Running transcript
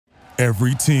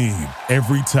Every team,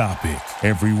 every topic,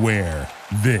 everywhere.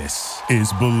 This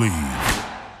is Believe.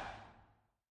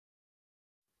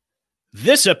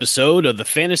 This episode of the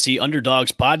Fantasy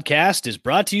Underdogs podcast is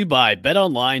brought to you by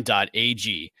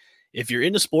betonline.ag. If you're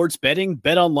into sports betting,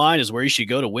 BetOnline is where you should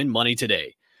go to win money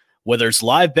today. Whether it's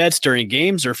live bets during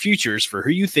games or futures for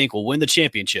who you think will win the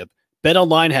championship,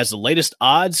 BetOnline has the latest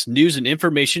odds, news, and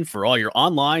information for all your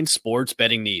online sports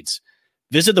betting needs.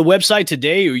 Visit the website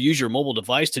today or use your mobile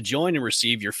device to join and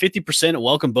receive your 50%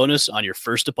 welcome bonus on your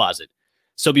first deposit.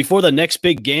 So before the next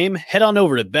big game, head on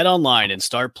over to BetOnline and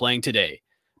start playing today.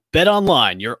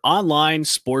 BetOnline, your online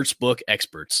sportsbook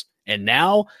experts. And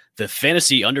now, the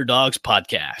Fantasy Underdogs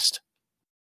podcast.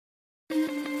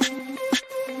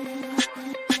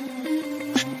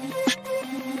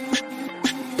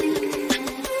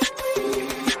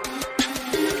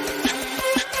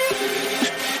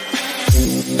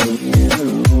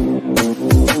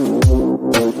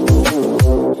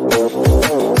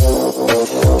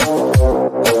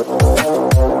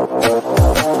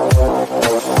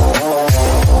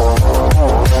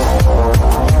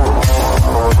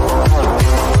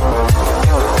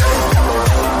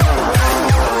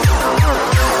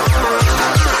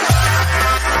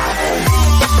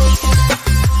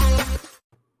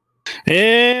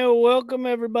 And welcome,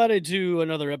 everybody, to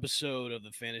another episode of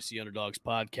the Fantasy Underdogs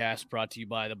podcast, brought to you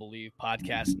by the Believe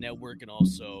Podcast Network and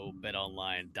also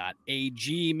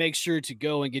betonline.ag. Make sure to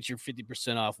go and get your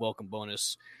 50% off welcome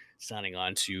bonus signing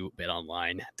on to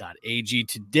betonline.ag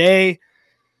today.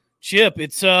 Chip,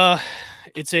 it's a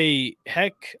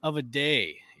heck of a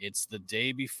day. It's the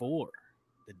day before.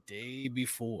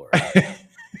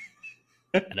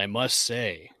 And I must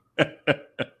say,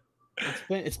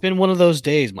 It's been one of those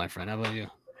days, my friend. How about you?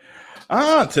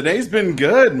 Today's been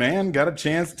good, man. Got a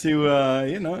chance to,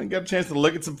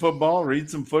 look at some football, read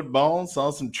some football, saw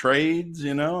some trades,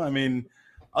 I mean,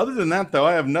 other than that, though,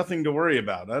 I have nothing to worry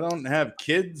about. I don't have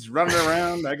kids running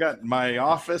around. I got my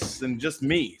office and just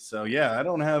me. So, yeah, I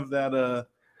don't have that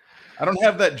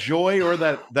joy or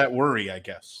that worry, I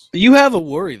guess. You have a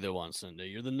worry, though, on Sunday.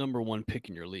 You're the number one pick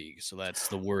in your league. So that's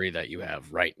the worry that you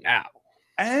have right now.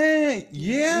 Yeah.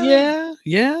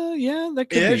 That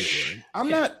could Ish. be. I'm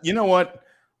not, you know what?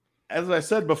 As I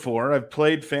said before, I've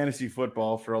played fantasy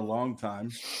football for a long time,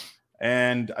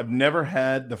 and I've never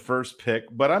had the first pick,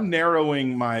 but I'm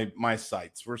narrowing my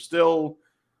sights. I'm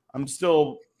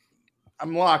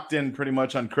locked in pretty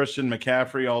much on Christian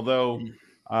McCaffrey, although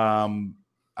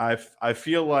I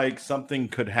feel like something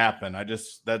could happen.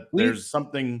 There's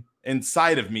something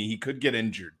inside of me. He could get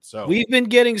injured. So we've been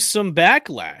getting some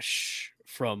backlash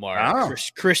from our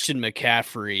Christian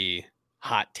McCaffrey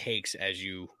hot takes, as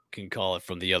you can call it,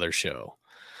 from the other show.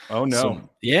 Oh, no.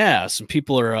 Some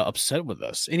people are upset with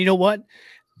us. And you know what?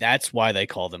 That's why they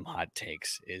call them hot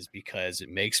takes, is because it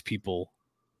makes people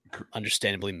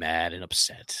understandably mad and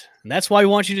upset. And that's why we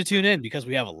want you to tune in, because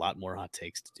we have a lot more hot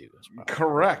takes to do.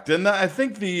 Correct. And I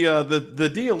think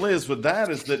the deal is with that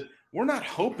is that we're not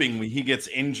hoping he gets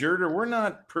injured, or we're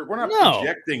not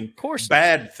projecting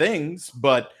bad things,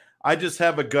 but I just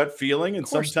have a gut feeling, and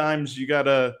sometimes you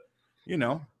gotta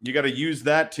use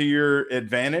that to your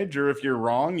advantage, or if you're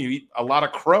wrong, you eat a lot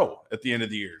of crow at the end of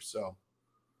the year. So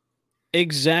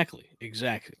exactly.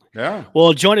 Yeah.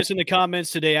 Well, join us in the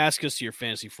comments today. Ask us your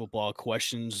fantasy football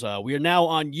questions. We are now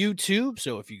on YouTube,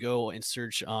 so if you go and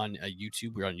search on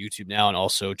YouTube, we're on YouTube now, and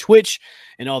also Twitch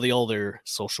and all the other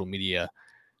social media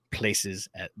places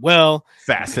as well.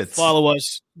 Facets. Follow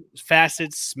us.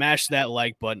 Facets. Smash that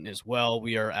like button as well.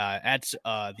 We are at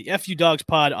the FU Dogs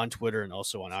Pod on Twitter and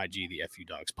also on IG, the FU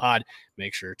Dogs Pod.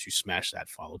 Make sure to smash that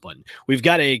follow button. We've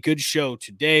got a good show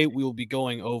today. We will be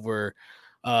going over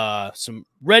some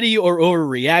ready or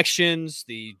overreactions.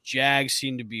 The Jags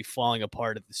seem to be falling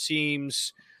apart at the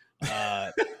seams.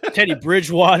 Teddy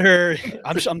Bridgewater.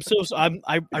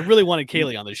 I really wanted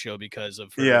Kaylee on the show because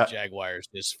of her Jaguars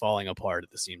just falling apart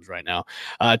at the seams right now.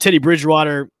 Teddy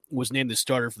Bridgewater was named the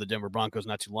starter for the Denver Broncos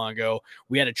not too long ago.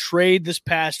 We had a trade this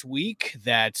past week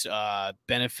that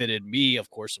benefited me, of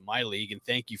course, in my league. And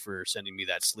thank you for sending me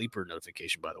that sleeper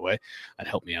notification, by the way. That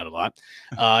helped me out a lot.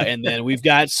 And then we've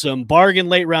got some bargain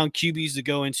late round QBs to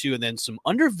go into, and then some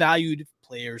undervalued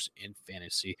players in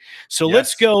fantasy. So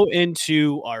let's go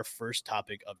into our first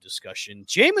topic of discussion.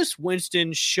 Jameis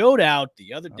Winston showed out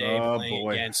the other day playing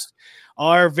against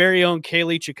our very own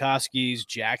Kaylee Chikoski's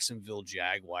Jacksonville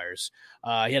Jaguars.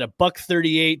 He had a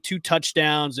 $138, 2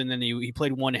 touchdowns, and then he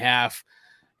played one half,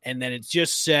 and then it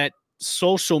just set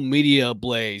social media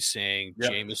ablaze saying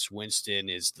Jameis Winston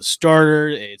is the starter.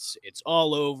 It's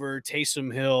all over.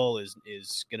 Taysom Hill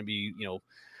is going to be,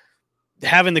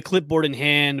 having the clipboard in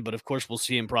hand, but of course we'll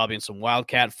see him probably in some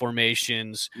wildcat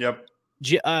formations. Yep.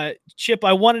 Chip,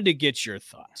 I wanted to get your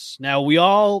thoughts. Now, we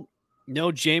all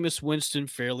know Jameis Winston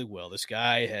fairly well. This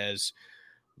guy has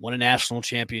won a national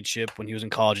championship when he was in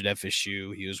college at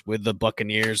FSU. He was with the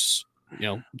Buccaneers,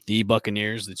 the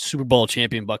Buccaneers, the Super Bowl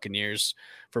champion Buccaneers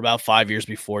for about 5 years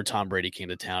before Tom Brady came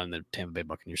to town, and the Tampa Bay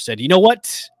Buccaneers said, you know what?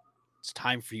 It's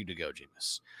time for you to go,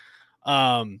 Jameis.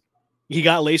 He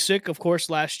got LASIK, of course,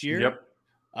 last year.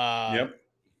 Yep.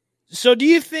 So do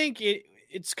you think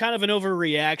it's kind of an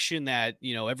overreaction that,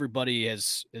 everybody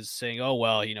is saying, oh,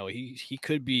 well, he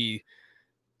could be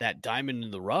that diamond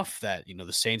in the rough that,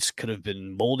 the Saints could have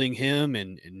been molding him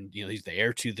and he's the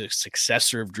heir to the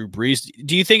successor of Drew Brees.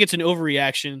 Do you think it's an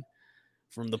overreaction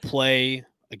from the play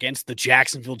against the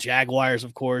Jacksonville Jaguars,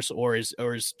 of course, or is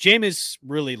Jameis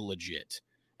really legit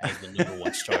as the number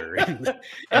one starter in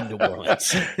New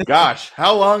Orleans? Gosh,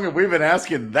 how long have we been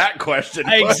asking that question?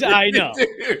 I know.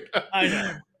 I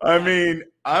know. I mean,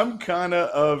 I'm kind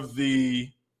of the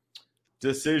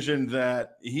decision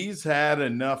that he's had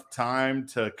enough time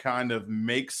to kind of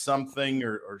make something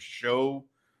or show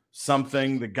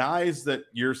something. The guys that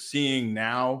you're seeing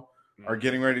now are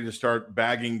getting ready to start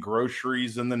bagging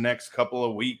groceries in the next couple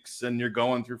of weeks, and you're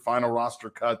going through final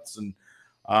roster cuts, and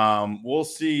we'll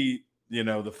see,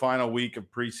 the final week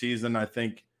of preseason. I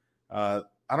think I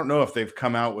don't know if they've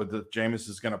come out with that Jameis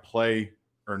is going to play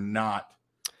or not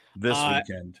this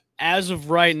weekend. As of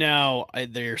right now,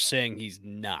 they're saying he's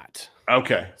not.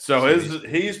 Okay, so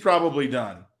he's probably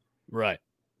done. Right.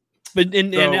 But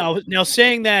and now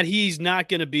saying that he's not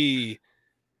going to be,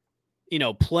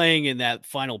 playing in that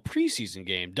final preseason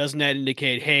game, doesn't that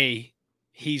indicate, hey,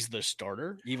 he's the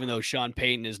starter, even though Sean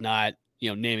Payton is not,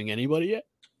 naming anybody yet?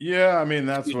 Yeah, I mean,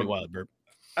 that's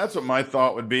what my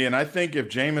thought would be. And I think if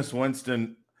Jameis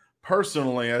Winston,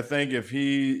 personally, I think if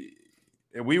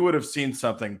we would have seen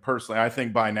something personally, I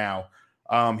think by now.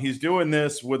 He's doing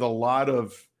this with a lot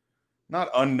of not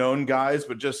unknown guys,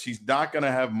 but just he's not going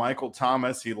to have Michael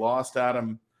Thomas. He lost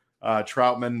Adam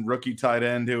Troutman, rookie tight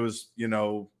end, who was,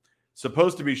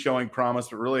 supposed to be showing promise,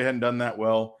 but really hadn't done that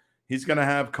well. He's going to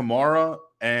have Kamara,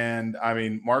 and, I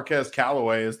mean, Marquez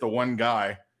Callaway is the one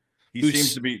guy he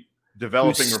seems to be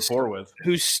developing rapport with.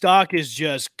 Whose stock is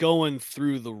just going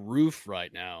through the roof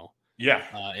right now. Yeah.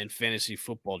 In fantasy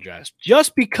football drafts,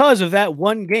 just because of that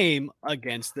one game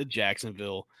against the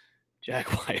Jacksonville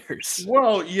Jaguars.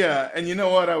 Well, yeah, and you know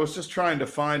what? I was just trying to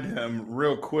find him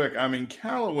real quick. I mean,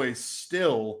 Callaway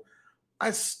I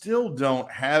still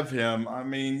don't have him. I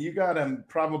mean, you got him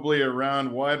probably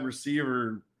around wide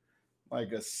receiver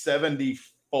like a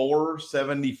 74,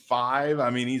 75. I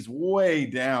mean, he's way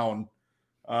down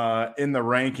in the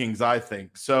rankings, I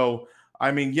think. So,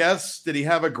 I mean, yes, did he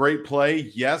have a great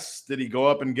play? Yes. Did he go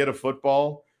up and get a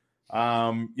football?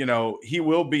 He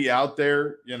will be out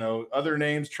there. Other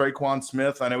names, Traquan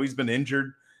Smith, I know he's been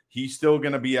injured. He's still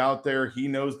going to be out there. He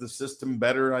knows the system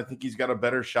better. I think he's got a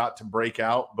better shot to break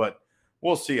out, but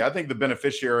we'll see. I think the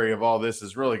beneficiary of all this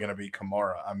is really going to be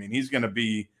Kamara. I mean, he's going to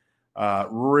be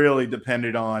really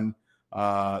dependent on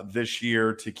this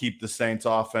year to keep the Saints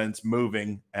offense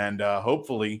moving. And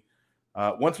hopefully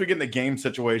once we get in the game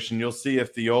situation, you'll see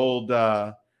if the old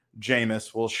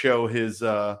Jameis will show his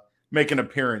make an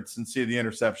appearance and see the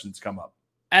interceptions come up.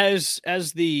 As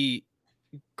the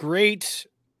great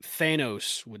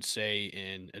Thanos would say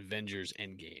in Avengers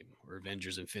Endgame or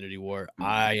Avengers Infinity War,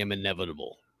 I am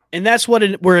inevitable. And that's what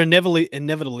we're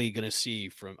inevitably going to see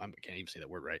from, I can't even say that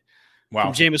word right. Wow.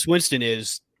 From Jameis Winston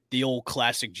is the old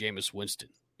classic Jameis Winston.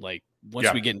 Like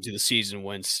once we get into the season,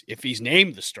 if he's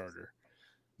named the starter,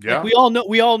 like we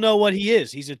all know what he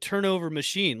is. He's a turnover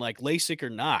machine, like LASIK or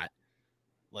not.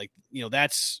 Like,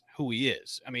 that's who he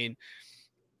is. I mean,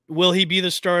 will he be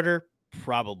the starter?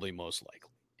 Probably, most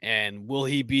likely. And will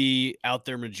he be out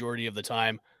there majority of the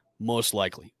time? Most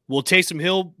likely. Will Taysom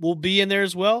Hill will be in there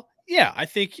as well? Yeah, I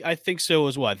think so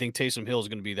as well. I think Taysom Hill is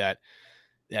going to be that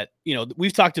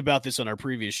we've talked about this on our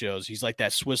previous shows. He's like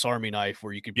that Swiss Army knife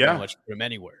where you can pretty much put him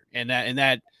anywhere. And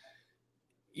that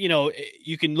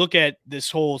you can look at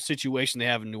this whole situation they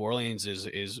have in New Orleans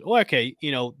is okay.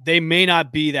 They may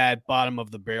not be that bottom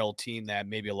of the barrel team that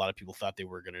maybe a lot of people thought they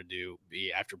were going to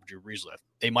be after Drew Brees left.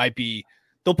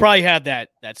 They'll probably have that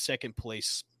second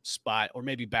place spot, or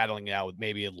maybe battling it out with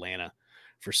maybe Atlanta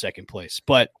for second place.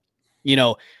 But,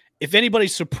 if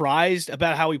anybody's surprised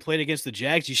about how he played against the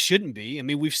Jags, he shouldn't be. I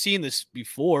mean, we've seen this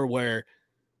before where,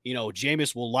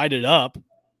 Jameis will light it up,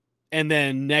 and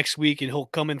then next week, and he'll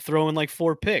come and throw in like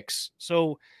 4 picks.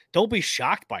 So don't be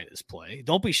shocked by this play.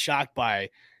 Don't be shocked by,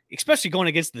 especially going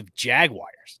against the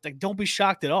Jaguars. Like, don't be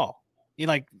shocked at all.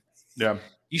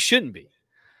 You shouldn't be.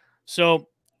 So,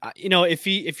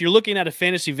 if you're looking at a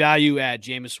fantasy value at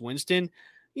Jameis Winston,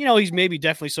 he's maybe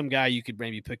definitely some guy you could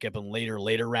maybe pick up in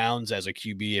later rounds as a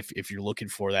QB if you're looking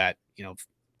for that,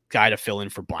 guy to fill in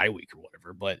for bye week or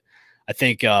whatever. But I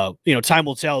think, time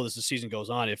will tell as the season goes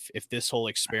on if this whole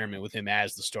experiment with him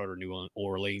as the starter in New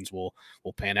Orleans will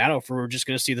pan out, or if we're just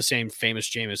going to see the same famous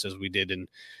Jameis as we did in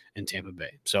Tampa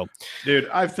Bay. So, dude,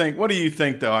 what do you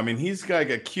think, though? I mean, he's got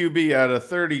a QB out of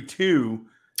 32.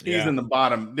 He's in the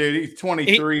bottom. Dude, he's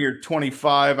 23 or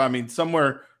 25. I mean,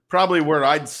 somewhere probably where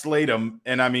I'd slate him.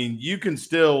 And, I mean, you can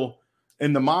still,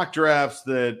 in the mock drafts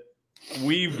that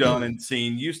we've done and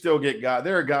seen, you still get guys.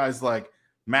 There are guys like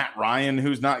Matt Ryan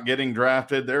who's not getting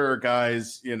drafted. There are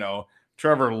guys,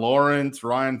 Trevor Lawrence,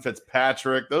 Ryan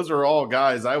Fitzpatrick. Those are all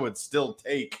guys I would still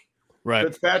take. Right.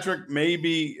 Fitzpatrick,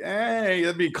 maybe,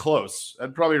 that'd be close.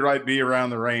 I'd probably be around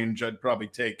the range. I'd probably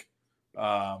take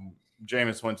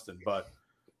Jameis Winston. But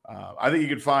I think you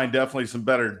could find definitely some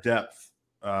better depth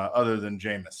other than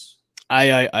Jameis.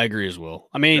 I agree as well.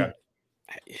 I mean,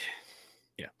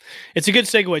 yeah. It's a good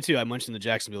segue, too. I mentioned the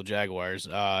Jacksonville Jaguars.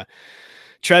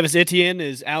 Travis Etienne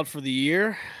is out for the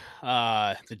year.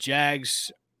 The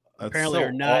Jags apparently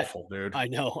are not awful, dude. I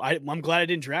know. I'm glad I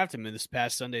didn't draft him in this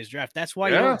past Sunday's draft. That's why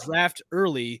you don't draft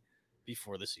early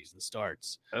before the season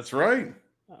starts. That's right.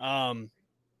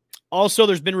 Also,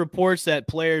 there's been reports that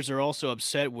players are also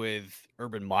upset with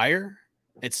Urban Meyer.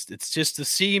 It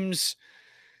seems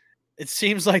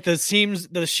like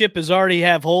the ship has already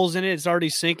have holes in it. It's already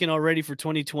sinking already for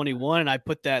 2021. And I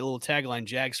put that little tagline,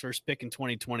 Jags first pick in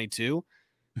 2022.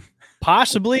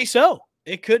 Possibly so.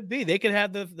 It could be. They could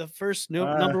have the first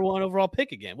number one overall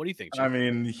pick again. What do you think, Jim? I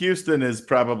mean, Houston is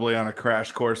probably on a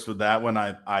crash course with that one,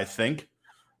 I think.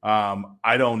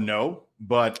 I don't know,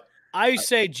 but I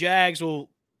say Jags will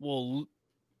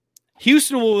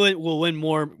Houston will win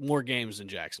more games than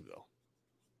Jacksonville.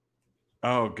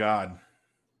 Oh God.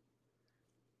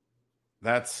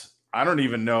 I don't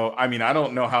even know. I mean, I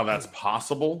don't know how that's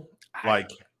possible.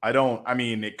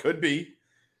 It could be.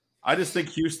 I just think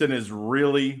Houston is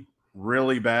really,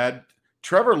 really bad.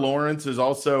 Trevor Lawrence is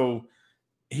also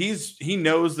he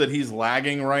knows that he's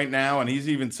lagging right now, and he's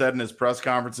even said in his press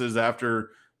conferences after,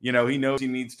 he knows he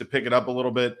needs to pick it up a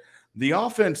little bit. The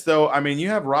offense, though, I mean, you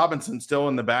have Robinson still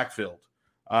in the backfield,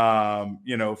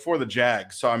 for the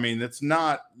Jags. So, I mean, it's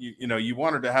not, you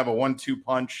wanted to have a 1-2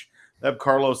 punch. They have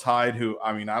Carlos Hyde, who,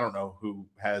 I mean, I don't know who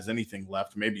has anything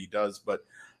left. Maybe he does, but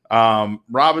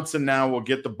Robinson now will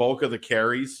get the bulk of the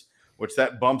carries, which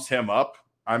that bumps him up.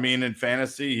 I mean, in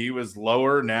fantasy, he was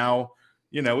lower. Now,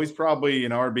 he's probably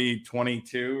an RB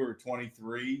 22 or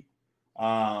 23,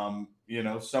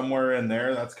 somewhere in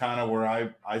there. That's kind of where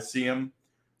I see him.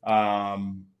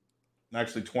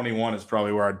 Actually 21 is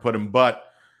probably where I'd put him, but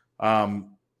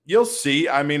you'll see.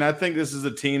 I mean, I think this is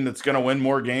a team that's going to win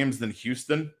more games than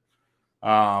Houston.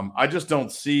 I just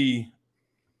don't see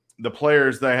the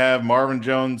players they have. Marvin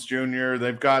Jones Jr.,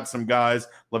 they've got some guys,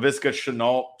 Laviska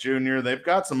Shenault Jr., they've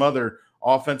got some other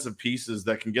offensive pieces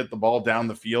that can get the ball down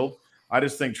the field. I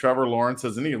just think Trevor Lawrence,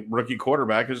 as any rookie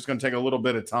quarterback, is just going to take a little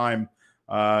bit of time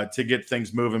to get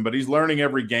things moving, but he's learning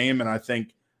every game, and I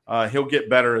think he'll get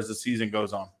better as the season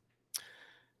goes on.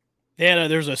 Yeah,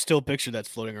 there's a still picture that's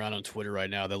floating around on Twitter right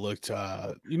now that looked you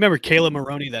remember Kayla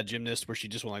Maroney, that gymnast where she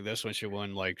just went like this when she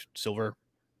won like silver?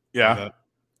 Yeah.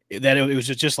 That it was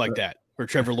just like that, where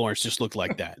Trevor Lawrence just looked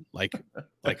like that. Like,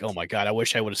 oh my God, I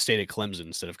wish I would have stayed at Clemson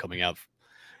instead of coming out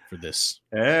for this.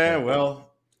 Yeah,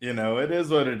 well, it is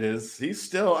what it is. He's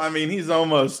still, I mean,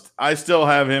 I still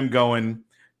have him going,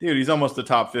 dude, he's almost a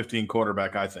top 15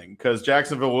 quarterback, I think, because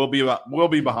Jacksonville will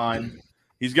be behind.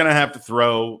 He's going to have to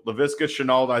throw. Laviska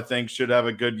Shenault, I think, should have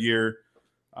a good year.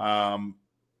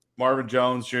 Marvin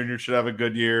Jones Jr. should have a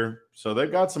good year. So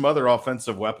they've got some other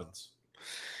offensive weapons.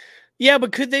 Yeah,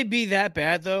 but could they be that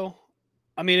bad, though?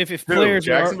 I mean, if players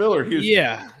Jacksonville or Houston?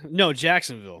 Yeah. No,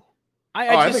 Jacksonville.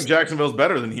 I think Jacksonville's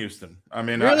better than Houston. I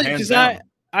mean, really? Because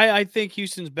I think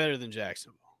Houston's better than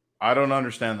Jacksonville. I don't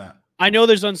understand that. I know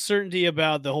there's uncertainty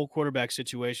about the whole quarterback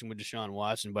situation with Deshaun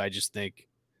Watson, but I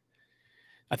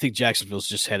think Jacksonville's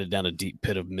just headed down a deep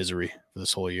pit of misery for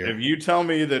this whole year. If you tell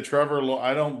me that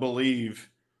I don't believe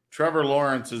Trevor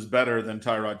Lawrence is better than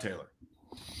Tyrod Taylor.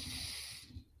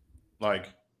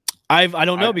 I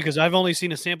don't know, because I've only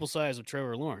seen a sample size of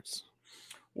Trevor Lawrence.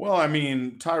 Well, I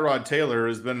mean, Tyrod Taylor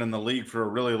has been in the league for a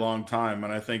really long time,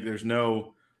 and I think there's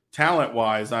no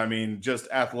talent-wise, I mean, just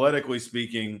athletically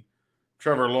speaking,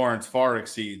 Trevor Lawrence far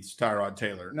exceeds Tyrod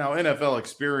Taylor. Now, NFL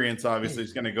experience obviously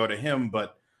is going to go to him,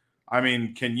 but I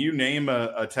mean, can you name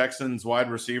a Texans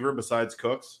wide receiver besides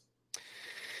Cooks?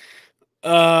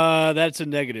 That's a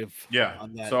negative. Yeah.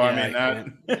 On that. So Yeah, I mean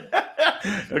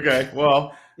that. Okay.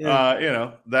 Well,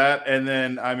 Yeah. that, and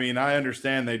then I mean I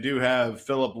understand they do have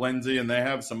Philip Lindsay and they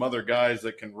have some other guys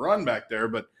that can run back there,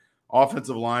 but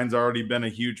offensive line's already been a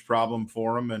huge problem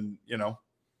for them, and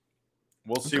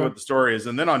we'll see what the story is.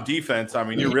 And then on defense, I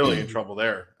mean you're really in trouble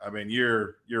there. I mean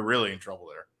you're really in trouble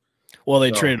there. Well,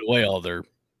 they traded away all their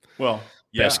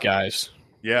best guys.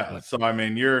 Yeah. So I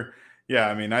mean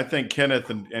I mean I think Kenneth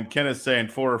and Kenneth saying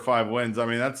 4 or 5 wins. I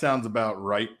mean that sounds about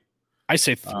right. I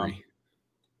say 3.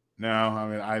 No, I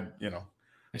mean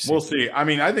we'll see. I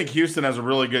mean I think Houston has a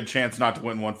really good chance not to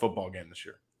win one football game this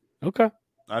year. Okay.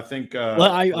 I think. Well,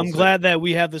 I'm glad that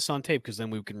we have this on tape because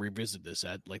then we can revisit this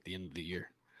at like the end of the year.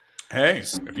 Hey,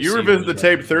 if you revisit the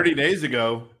tape 30 days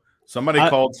ago, somebody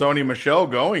called Sony Michel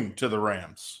going to the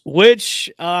Rams. Which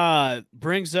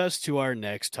brings us to our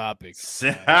next topic.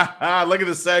 Look at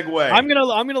the segue. I'm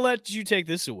gonna let you take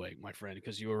this away, my friend,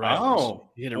 because you were right. Oh,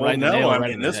 you hit it right in the nail. I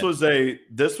mean, this was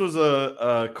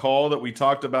a call that we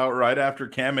talked about right after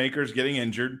Cam Akers getting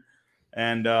injured,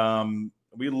 and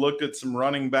we looked at some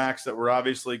running backs that were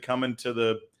obviously coming to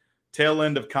the tail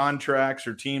end of contracts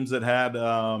or teams that had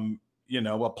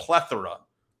a plethora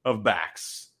of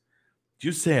backs. Did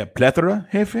you say a plethora,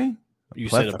 Jefe? You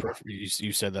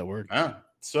said that word.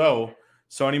 So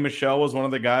Sony Michel was one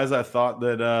of the guys I thought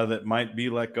that might be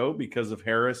let go because of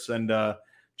Harris and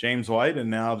James White, and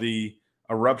now the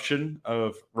eruption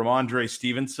of Ramondre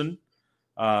Stevenson.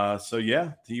 So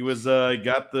yeah, he was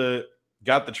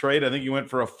got the trade. I think he went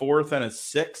for a 4th and a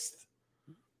 6th.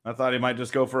 I thought he might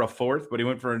just go for a 4th, but he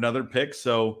went for another pick.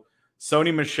 So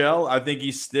Sony Michel, I think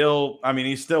he's still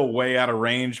way out of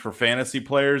range for fantasy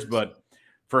players, but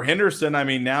for Henderson, I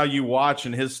mean, now you watch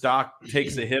and his stock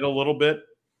takes a hit a little bit.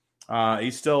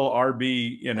 He's still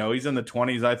RB, he's in the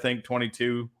 20s, I think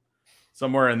 22,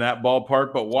 somewhere in that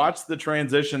ballpark. But watch the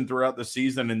transition throughout the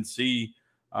season and see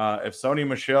if Sony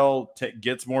Michel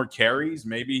gets more carries,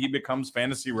 maybe he becomes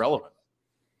fantasy relevant.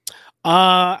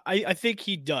 I think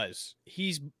he does.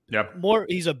 He's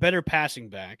a better passing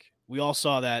back. We all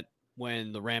saw that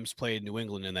when the Rams played New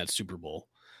England in that Super Bowl.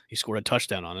 He scored a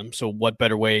touchdown on him. So what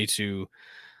better way to,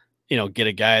 get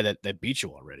a guy that beat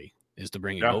you already is to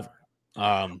bring him over.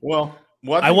 I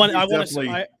want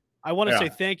to say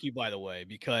thank you, by the way,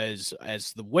 because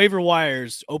as the waiver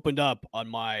wires opened up on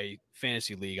my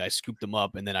fantasy league, I scooped them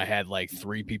up, and then I had like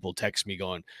 3 people text me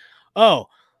going, "Oh,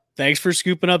 thanks for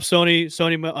scooping up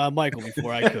Sony Michael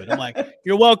before I could." I'm like,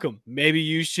 "You're welcome. Maybe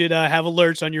you should have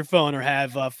alerts on your phone, or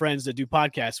have friends that do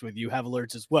podcasts with you have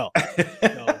alerts as well."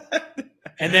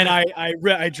 And then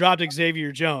I dropped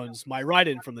Xavier Jones, my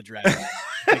write-in from the draft,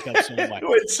 pick up Sony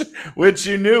Michael. which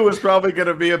you knew was probably going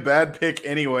to be a bad pick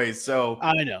anyway. So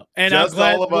I know, and I'm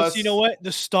glad. All of us, you know what?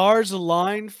 The stars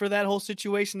aligned for that whole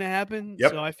situation to happen.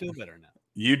 Yep. So I feel better now.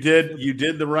 You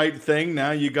did the right thing.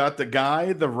 Now you got the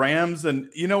guy, the Rams, and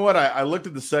you know what? I looked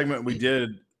at the segment we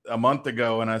did a month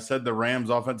ago, and I said the Rams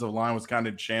offensive line was kind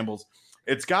of in shambles.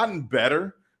 It's gotten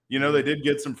better. They did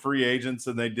get some free agents,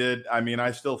 and they did. I mean,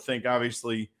 I still think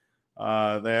obviously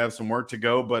they have some work to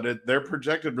go, but they're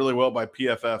projected really well by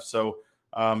PFF. So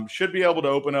should be able to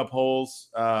open up holes.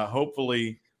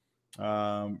 Hopefully,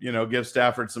 give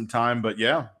Stafford some time. But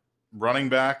yeah, running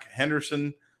back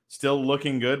Henderson still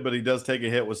looking good, but he does take a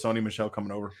hit with Sony Michel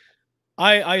coming over.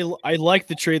 I like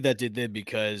the trade that they did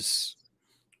because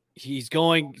he's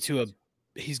going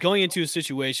into a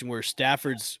situation where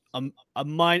Stafford's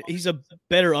he's a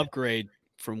better upgrade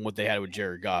from what they had with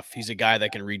Jared Goff. He's a guy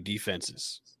that can read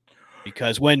defenses.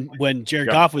 Because when Jared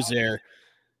Goff was there,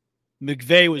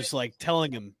 McVay was like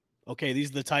telling him, "Okay,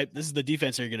 this is the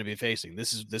defense you're going to be facing.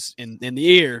 This is in the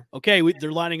ear. Okay,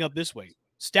 they're lining up this way."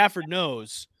 Stafford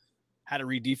knows how to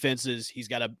read defenses. He's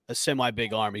got a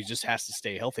semi-big arm. He just has to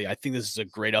stay healthy. I think this is a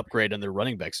great upgrade on their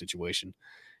running back situation.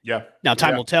 Yeah. Now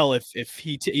time will tell if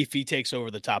he takes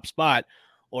over the top spot,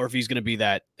 or if he's going to be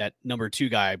that number 2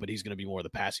 guy, but he's going to be more the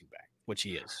passing back, which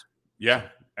he is. Yeah,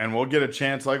 and we'll get a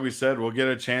chance, like we said,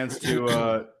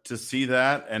 to see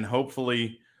that, and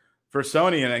hopefully for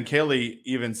Sony and Kaylee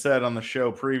even said on the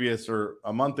show previous or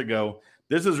a month ago,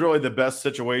 this is really the best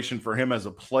situation for him as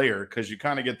a player because you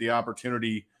kind of get the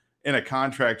opportunity in a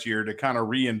contract year to kind of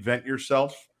reinvent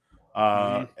yourself.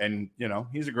 And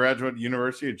he's a graduate at the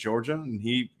University of Georgia, and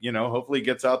he hopefully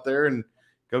gets out there and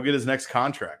go get his next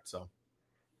contract.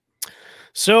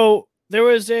 So there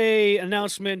was a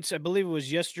announcement, I believe it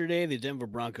was yesterday. The Denver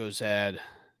Broncos had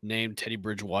named Teddy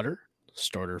Bridgewater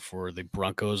starter for the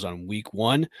Broncos on week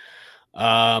 1.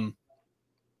 Do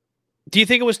you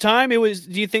think it was time? Do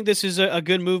you think this is a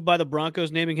good move by the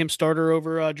Broncos naming him starter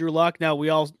over Drew Lock? Now we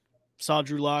all saw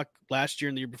Drew Lock last year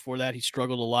and the year before that. He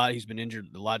struggled a lot. He's been injured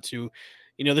a lot too.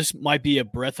 This might be a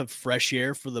breath of fresh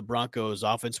air for the Broncos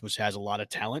offense, which has a lot of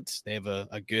talent. They have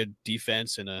a good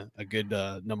defense and a good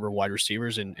number of wide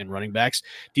receivers and running backs.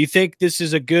 Do you think this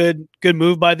is a good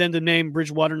move by them to name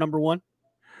Bridgewater number one?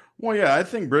 Well, yeah, I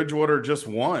think Bridgewater just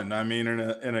won. I mean,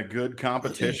 in a good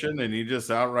competition, and he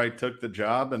just outright took the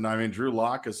job. And I mean, Drew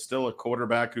Lock is still a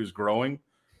quarterback who's growing.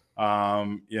 He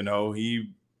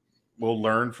will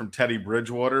learn from Teddy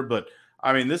Bridgewater, but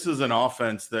I mean, this is an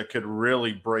offense that could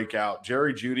really break out.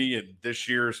 Jerry Jeudy in this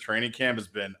year's training camp has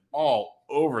been all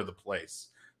over the place.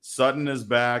 Sutton is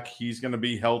back. He's going to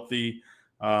be healthy.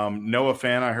 Noah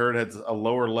Fant, I heard, has a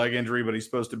lower leg injury, but he's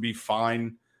supposed to be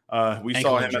fine. We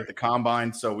saw him at the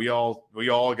combine, so we all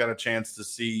got a chance to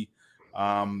see,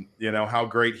 how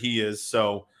great he is.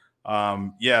 So,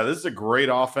 this is a great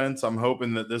offense. I'm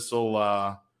hoping that this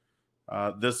will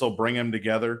bring him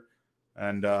together,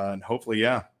 and hopefully,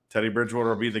 Teddy Bridgewater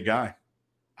will be the guy.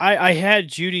 I had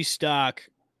Jeudy stock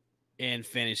in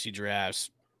fantasy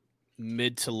drafts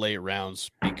mid to late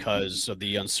rounds because of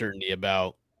the uncertainty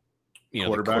about the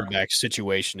quarterback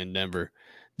situation in Denver.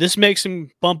 This makes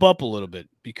him bump up a little bit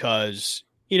because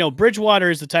Bridgewater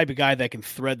is the type of guy that can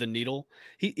thread the needle.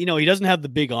 He doesn't have the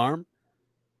big arm,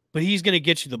 but he's going to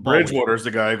get you the ball. Bridgewater's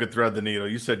the guy who could thread the needle.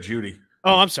 You said Jeudy.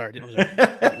 Oh, I'm sorry. No,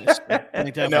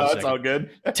 it's all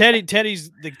good. Teddy's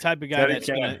the type of guy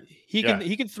Teddy he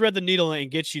can thread the needle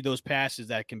and get you those passes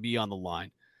that can be on the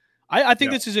line. I think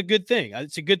this is a good thing.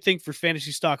 It's a good thing for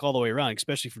fantasy stock all the way around,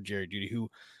 especially for Jerry Jeudy,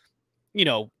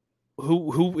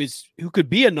 who could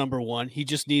be a number one. He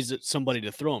just needs somebody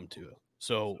to throw him to.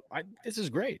 So this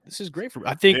is great. This is great for.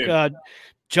 I think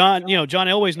John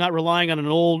Elway's not relying on an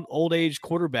old age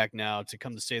quarterback now to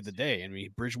come to save the day. I mean,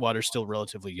 Bridgewater's still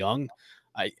relatively young.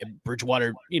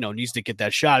 Bridgewater, needs to get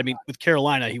that shot. I mean, with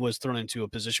Carolina, he was thrown into a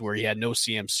position where he had no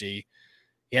CMC.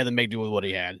 He had to make do with what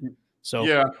he had. So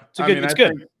it's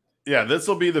good. This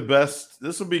will be the best.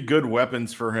 This will be good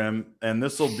weapons for him, and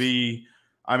this will be.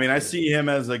 I mean, I see him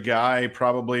as a guy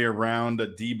probably around a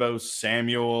Deebo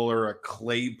Samuel or a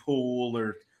Claypool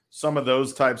or some of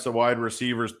those types of wide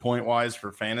receivers point-wise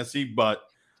for fantasy. But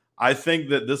I think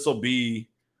that this will be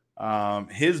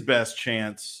his best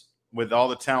chance with all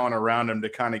the talent around him to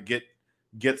kind of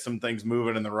get some things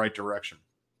moving in the right direction.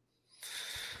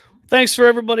 Thanks for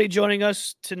everybody joining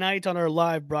us tonight on our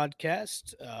live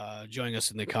broadcast. Joining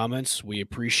us in the comments. We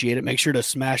appreciate it. Make sure to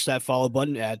smash that follow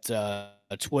button at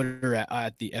Twitter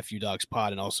at the FU Dogs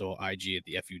Pod and also IG at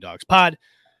the FU Dogs Pod.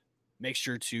 Make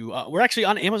sure to we're actually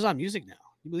on Amazon Music now.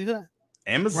 You believe that?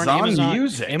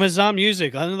 Amazon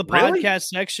Music under the podcast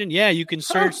section. Yeah, you can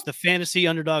search the Fantasy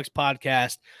Underdogs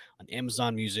Podcast on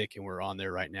Amazon Music, and we're on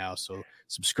there right now. So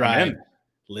subscribe,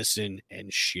 listen,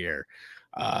 and share.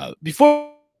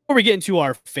 Before we get into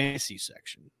our fantasy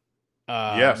section,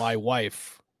 my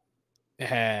wife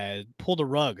had pulled a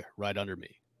rug right under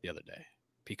me the other day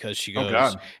because she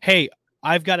goes, "Hey,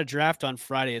 I've got a draft on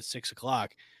Friday at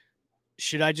 6:00.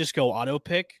 Should I just go auto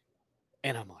pick?"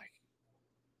 And I'm like,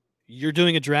 "You're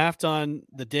doing a draft on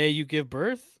the day you give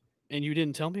birth, and you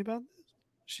didn't tell me about this?"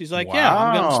 She's like, "Yeah,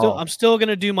 I'm still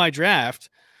gonna do my draft."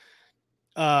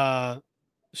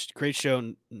 Great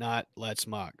show, not Let's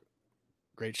Mock.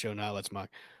 Great show, not Let's Mock.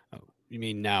 Oh, you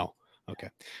mean now? Okay.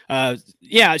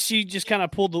 She just kind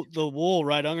of pulled the wool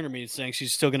right under me, saying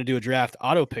she's still gonna do a draft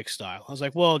auto pick style. I was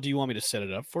like, "Well, do you want me to set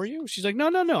it up for you?" She's like, "No.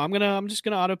 I'm just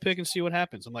gonna auto pick and see what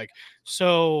happens." I'm like,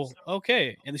 "So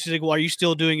okay." And she's like, "Well, are you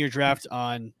still doing your draft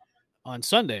on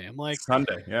Sunday?" I'm like,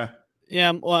 "Sunday, yeah."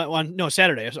 Yeah, no,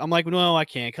 Saturday. I'm like, "No, I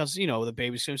can't," because the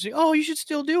baby's going to say, "Oh, you should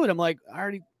still do it." I'm like,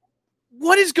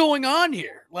 what is going on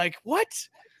here? Like, what?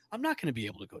 I'm not going to be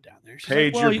able to go down there. She's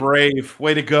Paige, like, you're brave.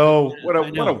 Way to go. What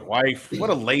a wife. What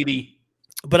a lady.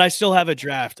 But I still have a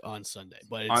draft on Sunday.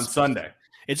 But on Sunday.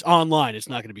 It's online. It's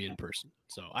not going to be in person.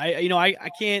 So I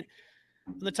can't.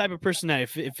 I'm the type of person that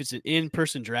if it's an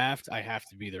in-person draft, I have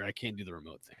to be there. I can't do the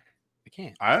remote thing. I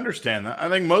can't. I understand that. I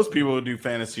think most people who do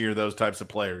fantasy are those types of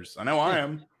players. I know I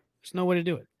am. There's no way to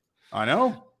do it. I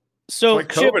know. So like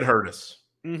COVID hurt us.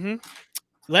 Mm-hmm.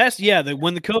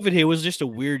 When the COVID hit, it was just a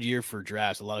weird year for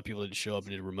drafts. A lot of people didn't show up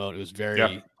and did remote. It was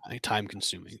very time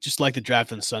consuming. Just like the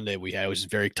draft on Sunday we had, it was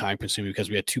very time consuming because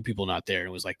we had two people not there. And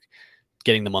it was like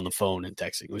getting them on the phone and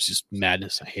texting. It was just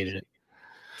madness. I hated it.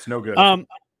 It's no good.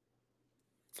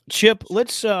 Chip,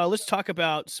 let's talk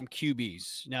about some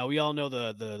QBs. Now we all know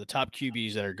the top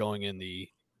QBs that are going in the.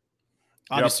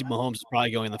 Obviously, Mahomes is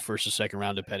probably going in the first or second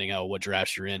round, depending on what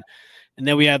drafts you're in. And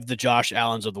then we have the Josh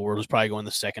Allens of the world, who's probably going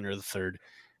the second or the third.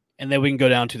 And then we can go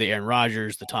down to the Aaron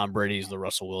Rodgers, the Tom Brady's, the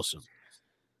Russell Wilson.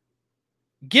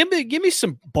 Give me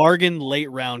some bargain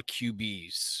late round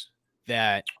QBs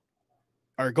that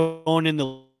are going in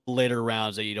the later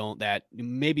rounds that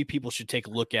maybe people should take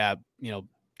a look at,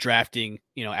 drafting,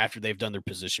 after they've done their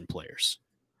position players.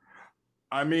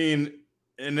 I mean,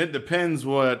 and it depends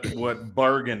what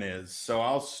bargain is. So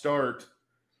I'll start.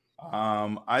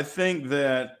 I think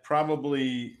that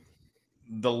probably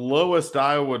the lowest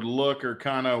I would look, or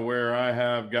kind of where I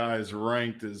have guys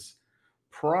ranked, is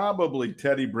probably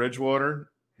Teddy Bridgewater,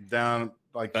 down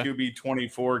like QB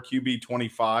 24, QB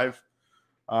 25.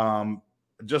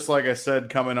 Just like I said,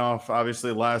 coming off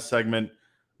obviously last segment,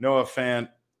 Noah Fant,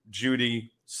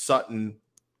 Judy, Sutton,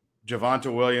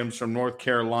 Javonte Williams from North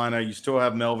Carolina. You still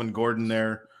have Melvin Gordon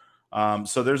there.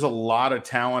 So there's a lot of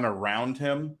talent around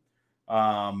him.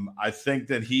 I think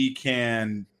that he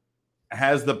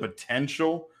has the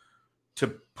potential to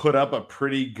put up a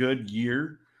pretty good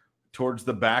year towards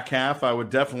the back half. I would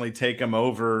definitely take him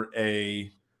over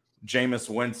a Jameis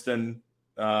Winston.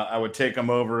 I would take him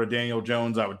over a Daniel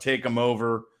Jones. I would take him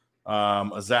over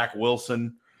a Zach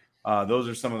Wilson. Those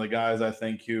are some of the guys I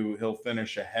think who he'll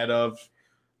finish ahead of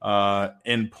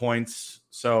in points.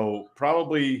 So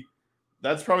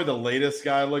that's probably the latest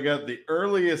guy I look at. The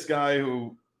earliest guy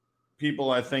who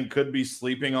people I think could be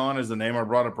sleeping on is the name I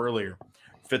brought up earlier,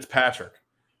 Fitzpatrick.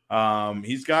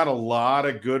 He's got a lot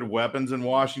of good weapons in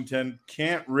Washington.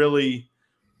 Can't really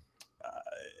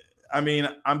I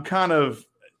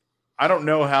don't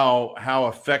know how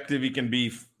effective he can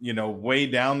be, way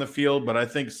down the field, but I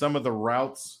think some of the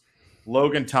routes,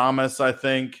 Logan Thomas, I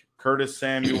think, Curtis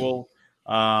Samuel,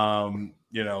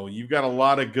 you've got a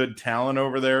lot of good talent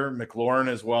over there, McLaurin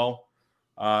as well.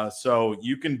 So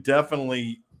you can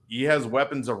he has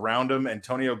weapons around him,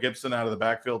 Antonio Gibson out of the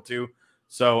backfield too.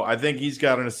 So I think he's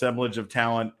got an assemblage of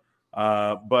talent.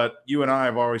 But you and I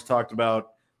have always talked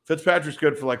about Fitzpatrick's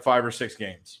good for like 5 or 6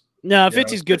 games. No,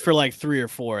 Fitzy's good for like 3 or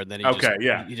 4, and then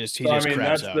he just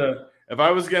craps out. If I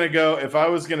was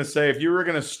gonna say, if you were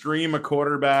gonna stream a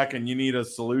quarterback and you need a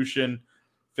solution,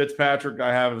 Fitzpatrick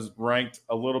I have is ranked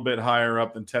a little bit higher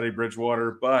up than Teddy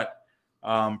Bridgewater. But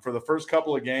for the first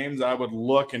couple of games, I would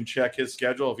look and check his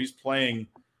schedule. If he's playing,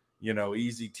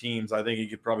 easy teams, I think he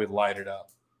could probably light it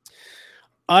up.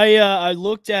 I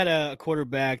looked at a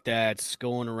quarterback that's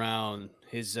going around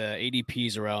his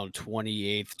ADPs around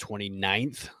 28th,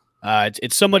 29th.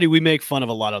 It's somebody we make fun of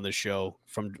a lot on the show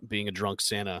from being a drunk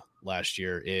Santa last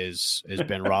year is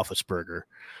Ben Roethlisberger.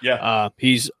 Yeah.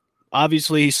 He's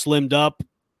obviously slimmed up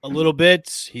a little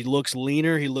bit. He looks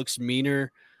leaner. He looks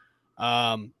meaner.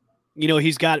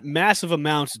 He's got massive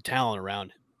amounts of talent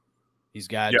around him. He's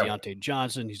got Deontay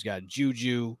Johnson. He's got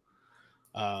Juju.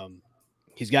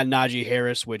 He's got Najee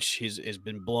Harris, which has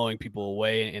been blowing people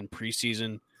away in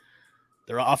preseason.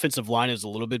 Their offensive line is a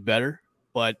little bit better.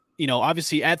 But,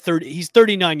 obviously at 30, he's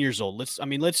 39 years old.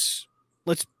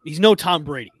 He's no Tom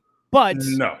Brady. But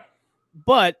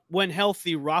when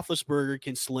healthy, Roethlisberger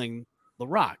can sling the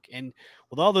rock. And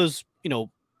with all those,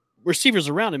 receivers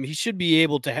around him, he should be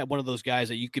able to have one of those guys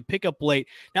that you could pick up late.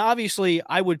 Now, obviously,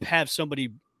 I would have somebody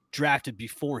drafted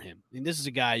before him. And this is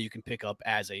a guy you can pick up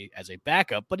as a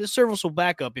backup, but a serviceable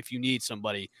backup if you need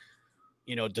somebody,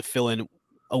 to fill in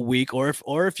a week, or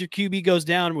if your QB goes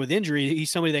down with injury,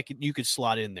 he's somebody that you could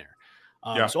slot in there.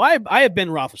 So I have Ben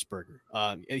Roethlisberger.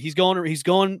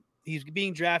 He's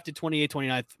being drafted 28th,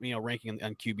 29th, ranking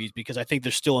on QBs because I think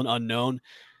there's still an unknown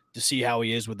to see how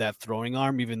he is with that throwing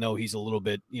arm, even though he's a little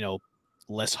bit,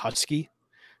 less husky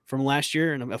from last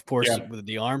year. And of course with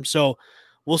the arm. So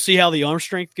we'll see how the arm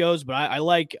strength goes, but I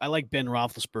like Ben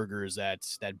Roethlisberger as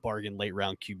that bargain late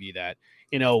round QB that,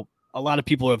 a lot of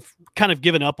people have kind of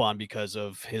given up on because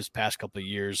of his past couple of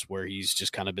years where he's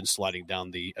just kind of been sliding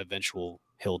down the eventual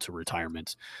hill to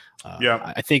retirement.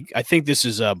 I think this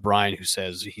is Brian who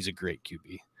says he's a great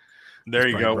QB. There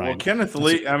you go. Well, Kenneth,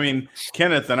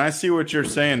 and I see what you're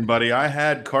saying, buddy. I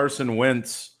had Carson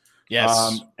Wentz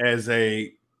as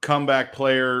a comeback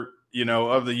player,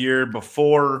 of the year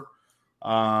before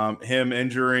him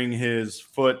injuring his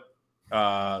foot.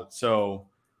 I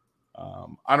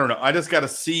don't know. I just got to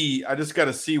see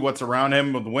what's around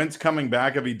him with Wentz coming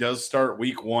back. If he does start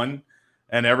week 1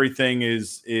 and everything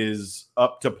is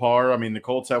up to par. I mean, the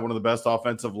Colts have one of the best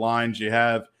offensive lines. You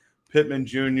have Pittman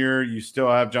Jr. You still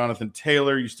have Jonathan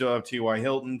Taylor. You still have T.Y.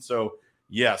 Hilton. So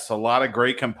yes, a lot of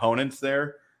great components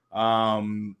there.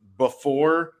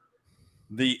 Before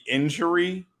the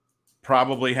injury,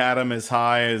 probably had him as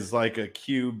high as like a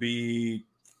QB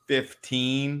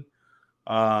 15.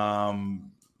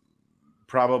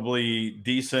 Probably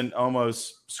decent,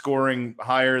 almost scoring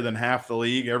higher than half the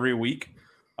league every week.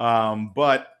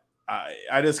 But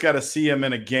I just got to see him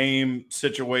in a game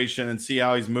situation and see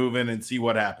how he's moving and see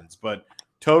what happens. But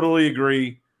totally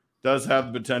agree. Does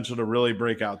have the potential to really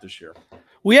break out this year.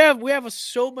 We have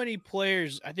so many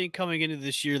players, I think, coming into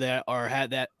this year that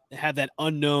have that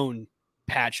unknown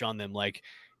patch on them. Like,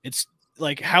 it's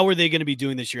like, how are they going to be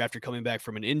doing this year after coming back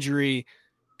from an injury,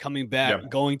 coming back,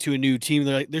 going to a new team?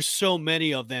 There's so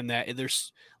many of them that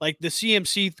there's like the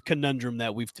CMC conundrum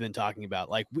that we've been talking about.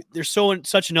 Like, there's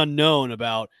such an unknown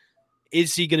about,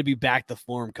 is he going to be back to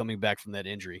form coming back from that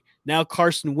injury? Now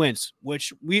Carson Wentz,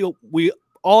 which we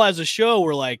all as a show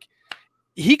were like,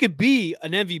 he could be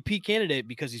an MVP candidate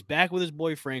because he's back with his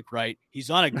boy Frank Wright. He's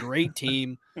on a great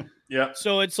team. Yeah.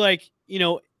 So it's like,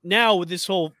 now with this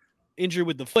whole injury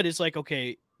with the foot, it's like,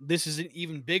 okay, this is an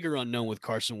even bigger unknown with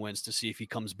Carson Wentz to see if he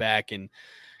comes back. And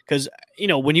because,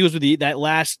 when he was with that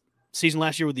last season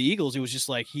last year with the Eagles, it was just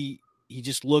like he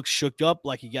just looked shook up,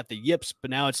 like he got the yips. But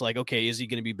now it's like, okay, is he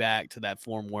going to be back to that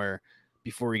form where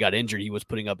before he got injured, he was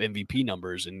putting up MVP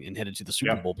numbers and headed to the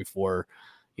Super Bowl before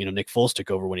Nick Foles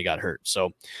took over when he got hurt. So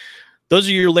those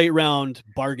are your late round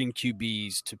bargain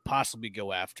QBs to possibly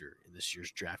go after in this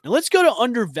year's draft. Now let's go to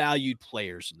undervalued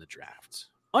players in the draft.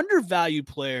 Undervalued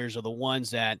players are the ones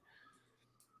that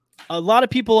a lot of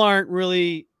people aren't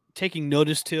really taking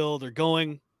notice till they're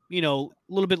going, a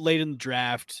little bit late in the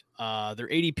draft. Their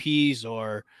ADPs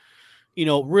are,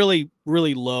 really,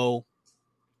 really low.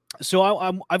 So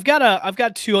I've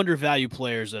got two undervalued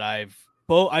players that I've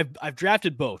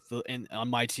drafted both on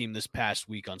my team this past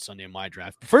week on Sunday in my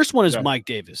draft. The first one is Mike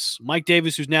Davis. Mike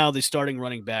Davis, who's now the starting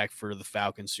running back for the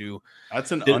Falcons.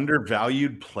 That's an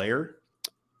undervalued player.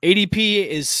 ADP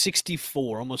is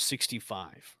 64, almost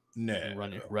 65.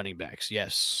 No. Running backs.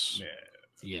 Yes. No.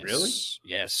 Yes. Really?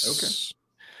 Yes.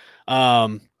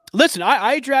 Okay. Listen,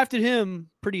 I drafted him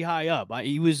pretty high up.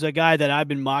 He was a guy that I've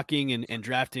been mocking and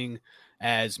drafting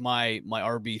as my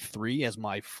RB3, as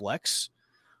my flex.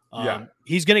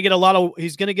 He's going to get a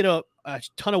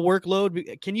ton of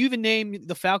workload. Can you even name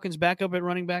the Falcons backup at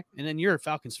running back? And then you're a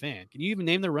Falcons fan. Can you even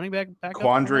name their running back backup?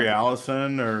 Quandre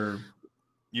Allison, or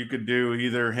you could do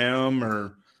either him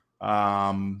or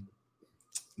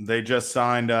they just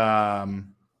signed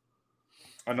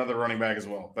another running back as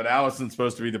well. But Allison's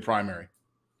supposed to be the primary.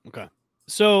 Okay.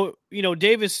 So,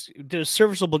 Davis did a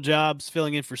serviceable job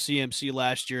filling in for CMC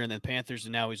last year and then Panthers,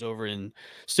 and now he's over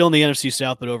still in the NFC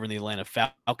South, but over in the Atlanta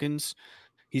Falcons.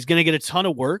 He's going to get a ton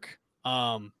of work.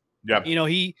 I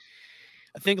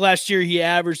think last year he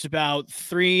averaged about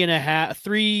three and a half,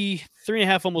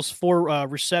 almost 4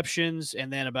 receptions,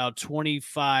 and then about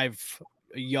 25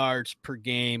 yards per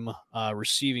game,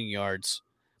 receiving yards.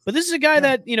 But this is a guy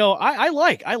that, I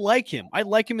like. I like him. I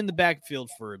like him in the backfield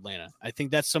for Atlanta. I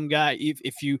think that's some guy.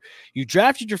 If you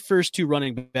drafted your first 2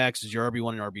 running backs as your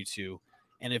RB1 and RB2,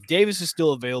 and if Davis is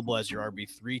still available as your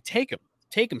RB3, take him,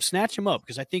 snatch him up,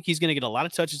 because I think he's going to get a lot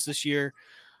of touches this year.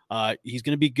 He's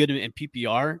going to be good in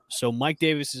PPR. So Mike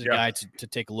Davis is a guy to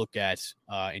take a look at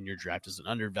in your draft as an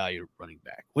undervalued running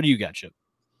back. What do you got, Chip?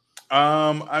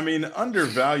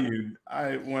 Undervalued.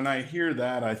 When I hear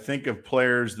that, I think of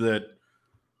players that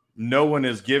no one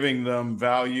is giving them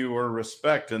value or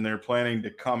respect, and they're planning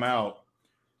to come out.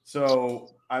 So,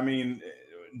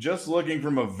 just looking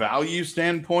from a value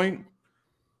standpoint,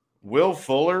 Will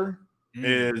Fuller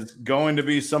is going to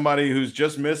be somebody who's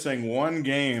just missing 1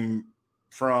 game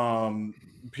from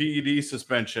PED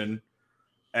suspension,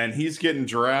 and he's getting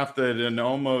drafted in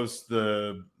almost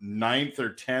the 9th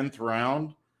or 10th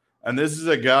round. And this is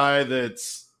a guy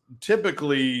that's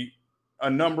typically a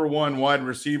number 1 wide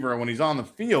receiver, and when he's on the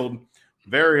field,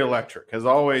 very electric, has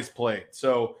always played.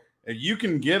 So if you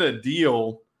can get a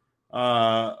deal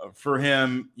for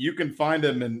him, you can find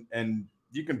him and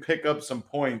you can pick up some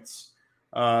points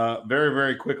very,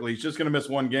 very quickly. He's just going to miss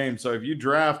 1 game. So if you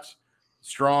draft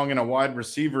strong in a wide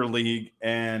receiver league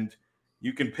and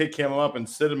you can pick him up and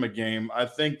sit him a game, I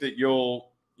think that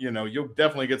you'll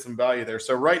definitely get some value there.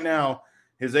 So right now,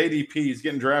 his ADP, he's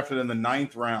getting drafted in the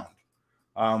 9th round.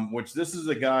 Which this is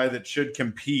a guy that should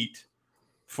compete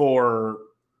for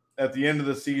at the end of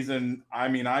the season.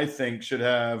 I think should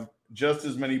have just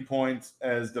as many points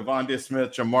as Devontae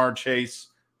Smith, Jamar Chase,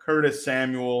 Curtis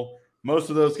Samuel. Most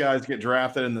of those guys get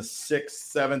drafted in the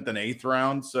 6th, 7th, and 8th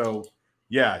round. So,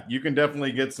 yeah, you can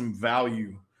definitely get some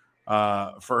value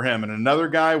for him. And another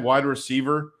guy, wide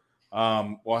receiver,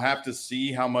 we'll have to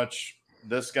see how much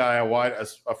this guy,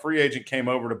 a free agent, came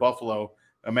over to Buffalo,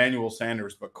 Emmanuel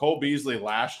Sanders. But Cole Beasley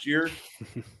last year,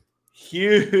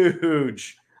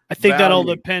 huge. I think that all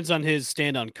depends on his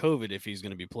stand on COVID if he's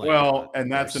going to be playing. Well,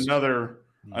 and that's another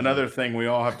thing we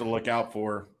all have to look out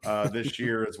for this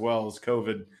year as well as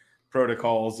COVID.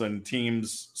 protocols and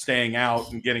teams staying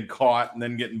out and getting caught and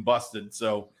then getting busted.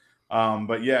 So,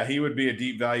 but yeah, he would be a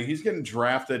deep value. He's getting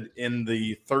drafted in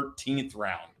the 13th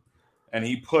round, and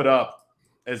he put up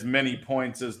as many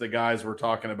points as the guys we're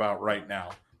talking about right now,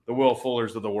 the Will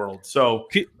Fullers of the world. So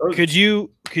could you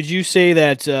say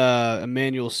that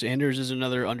Emmanuel Sanders is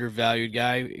another undervalued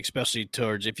guy, especially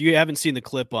towards, if you haven't seen the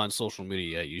clip on social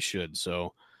media yet, you should.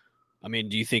 So, I mean,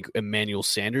 do you think Emmanuel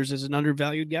Sanders is an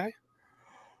undervalued guy?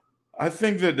 I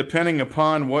think that depending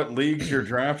upon what leagues you're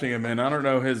drafting him in, I don't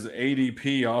know his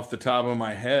ADP off the top of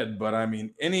my head, but I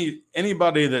mean,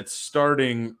 anybody that's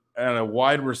starting at a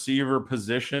wide receiver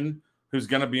position who's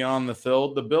going to be on the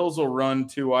field, the Bills will run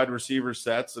 2 wide receiver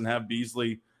sets and have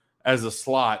Beasley as a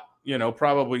slot,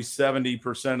 probably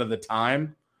 70% of the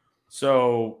time.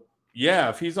 So, yeah,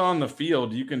 if he's on the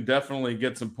field, you can definitely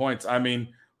get some points. I mean,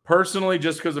 personally,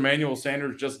 just because Emmanuel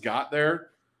Sanders just got there,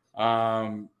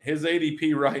 his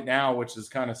ADP right now, which is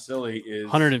kind of silly, is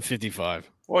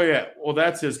 155. Well, yeah. Well,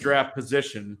 that's his draft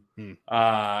position.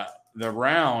 The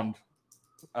round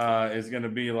is going to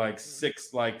be like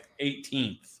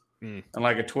 18th and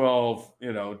like a 12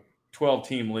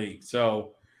 team league.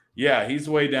 So, yeah, he's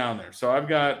way down there. So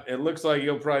it looks like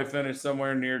he'll probably finish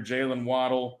somewhere near Jalen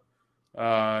Waddle,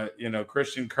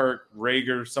 Christian Kirk,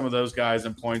 Rager, some of those guys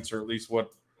in points, or at least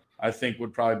what I think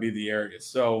would probably be the area.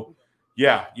 So,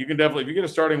 yeah, you can definitely, if you get a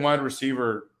starting wide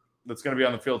receiver that's going to be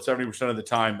on the field 70% of the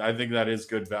time, I think that is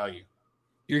good value.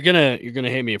 You're gonna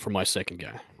hate me for my second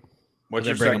guy. What's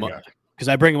your second guy? Because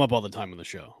I bring him up all the time on the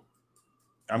show.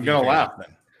 I'm gonna laugh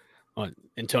then.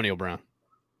 Antonio Brown.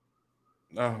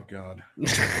 Oh God.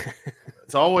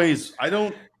 It's always I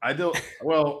don't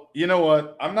well, you know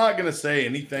what? I'm not gonna say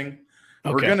anything.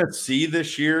 Okay. We're gonna see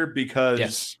this year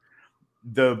because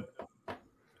the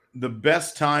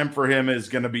best time for him is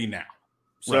gonna be now.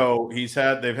 So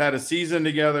they've had a season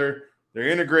together, they're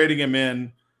integrating him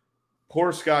in.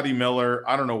 Poor Scotty Miller.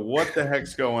 I don't know what the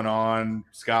heck's going on,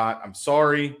 Scott. I'm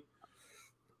sorry.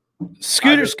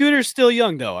 Scooter's still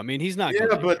young, though. I mean, he's not.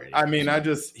 Yeah, but I mean,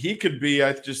 he could be,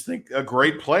 I just think, a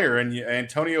great player. And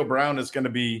Antonio Brown is going to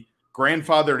be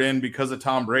grandfathered in because of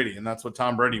Tom Brady. And that's what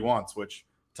Tom Brady wants, which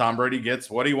Tom Brady gets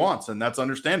what he wants. And that's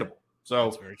understandable.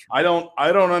 So I don't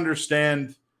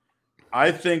understand.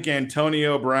 I think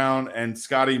Antonio Brown and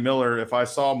Scotty Miller, if I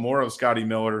saw more of Scotty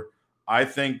Miller, I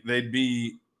think they'd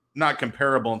be not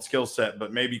comparable in skill set,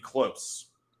 but maybe close.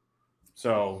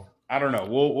 So I don't know.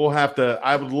 We'll have to.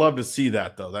 I would love to see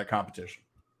that though. That competition.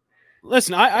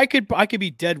 Listen, I could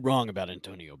be dead wrong about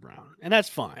Antonio Brown, and that's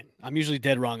fine. I'm usually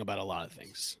dead wrong about a lot of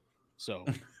things. So,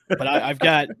 but I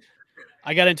got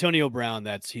Antonio Brown.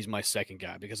 He's my second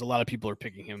guy because a lot of people are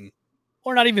picking him,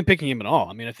 or not even picking him at all.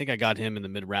 I mean, I think I got him in the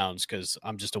mid rounds because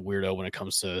I'm just a weirdo when it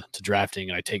comes to drafting,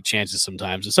 and I take chances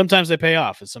sometimes, and sometimes they pay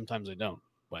off, and sometimes they don't.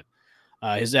 But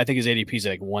I think his ADP is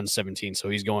like 117, so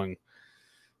he's going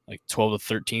like 12th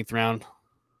to 13th round.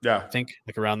 Yeah. I think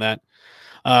like around that.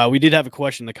 We did have a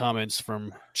question in the comments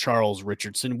from Charles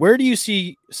Richardson. Where do you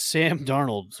see Sam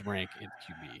Darnold's rank in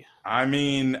QB? I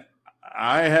mean,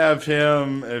 I have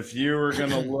him, if you were going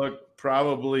to look,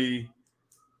 probably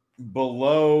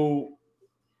below.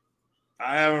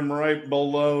 I have him right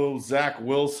below Zach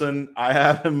Wilson. I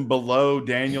have him below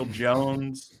Daniel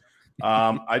Jones.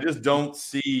 I just don't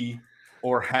see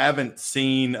or haven't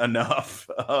seen enough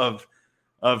of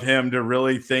him to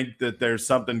really think that there's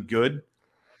something good.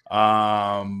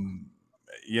 And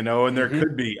there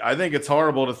could be. I think it's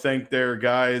horrible to think there are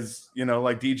guys,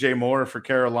 like DJ Moore for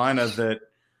Carolina that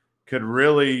could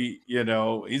really,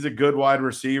 he's a good wide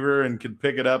receiver and could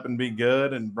pick it up and be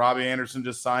good. And Robbie Anderson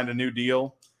just signed a new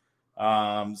deal.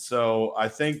 So I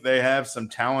think they have some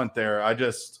talent there. I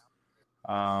just,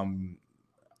 I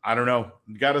don't know.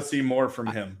 You got to see more from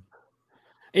him.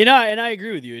 And I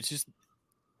agree with you. It's just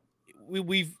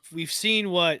we've seen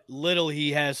what little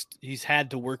he's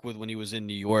had to work with when he was in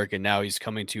New York, and now he's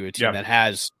coming to a team that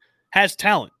has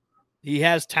talent. He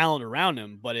has talent around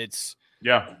him, but it's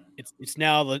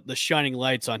now the shining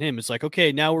lights on him. It's like,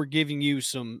 okay, now we're giving you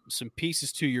some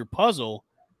pieces to your puzzle.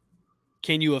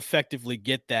 Can you effectively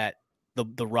get the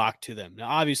rock to them? Now,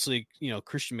 obviously,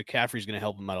 Christian McCaffrey is going to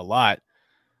help him out a lot.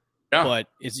 Yeah. But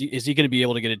is he going to be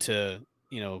able to get it to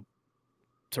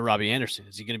Robbie Anderson?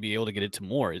 Is he going to be able to get it to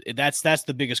Moore? That's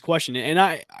the biggest question. And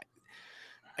I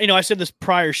said this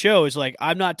prior show is like,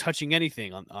 I'm not touching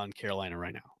anything on Carolina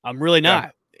right now. I'm really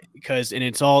not, because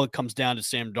it comes down to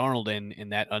Sam Darnold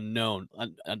and that unknown.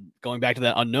 Going back to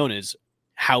that unknown is,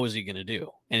 how is he going to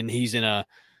do? And he's in a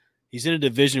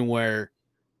division where,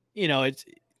 it's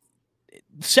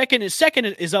second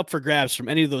is up for grabs from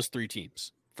any of those three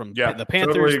teams. from Yeah, the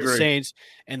Panthers, totally the agree. Saints,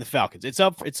 and the Falcons. It's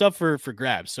up for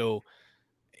grabs. So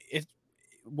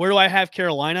where do I have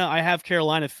Carolina? I have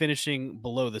Carolina finishing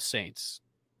below the Saints.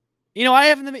 I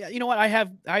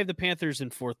have I have the Panthers in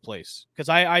fourth place because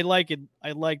I like it.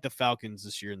 I like the Falcons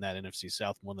this year in that NFC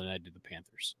South more than I do the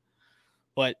Panthers.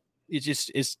 But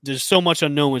there's so much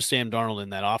unknown with Sam Darnold in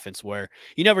that offense where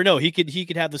you never know. He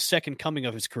could have the second coming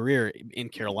of his career in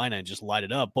Carolina and just light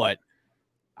it up, but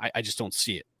I just don't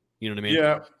see it. You know what I mean?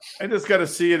 Yeah, I just got to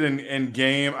see it in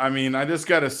game. I mean, I just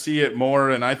got to see it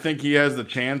more, and I think he has the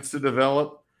chance to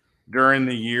develop during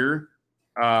the year.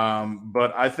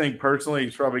 But I think personally,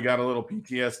 he's probably got a little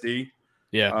PTSD.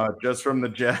 Yeah. Just from the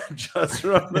Jets,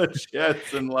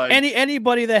 and like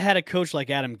anybody that had a coach like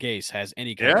Adam Gase has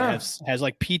any kind has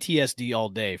like PTSD all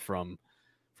day from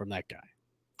that guy.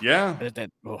 Yeah.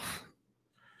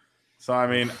 So I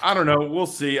mean, I don't know. We'll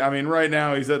see. I mean, right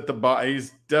now he's at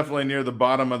he's definitely near the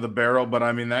bottom of the barrel, but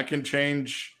I mean that can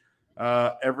change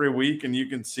every week, and you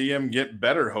can see him get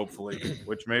better, hopefully,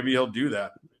 which maybe he'll do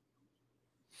that.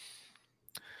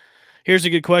 Here's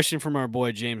a good question from our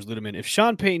boy James Ludeman. If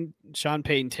Sean Payton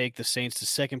take the Saints to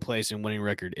second place in winning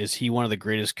record, is he one of the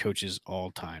greatest coaches all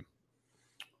time?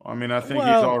 I mean, I think he's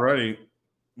already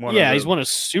he's won a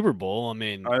Super Bowl. I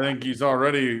mean, I think he's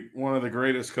already one of the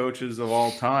greatest coaches of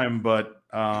all time, but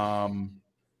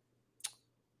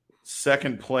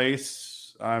second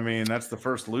place, I mean, that's the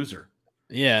first loser.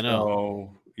 Yeah, no. So,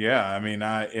 yeah, I mean,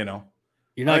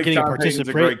 you're not getting a participation.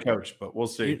 A great coach, but we'll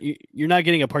see. You're not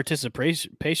getting a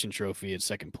participation trophy at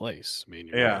second place. I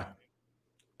mean,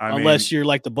 unless you're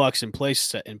like the Bucs and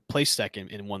place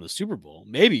second and won the Super Bowl,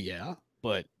 maybe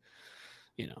but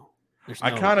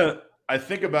I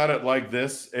think about it like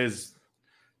this: is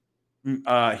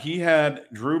he had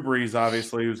Drew Brees,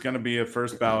 obviously, who's going to be a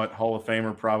first ballot Hall of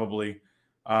Famer probably,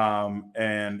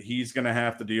 and he's going to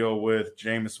have to deal with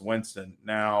Jameis Winston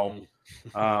now.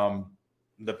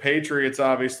 The Patriots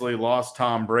obviously lost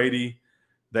Tom Brady.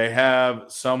 They have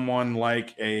someone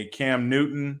like a Cam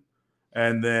Newton,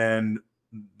 and then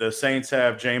the Saints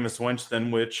have Jameis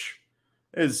Winston, which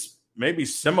is maybe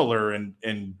similar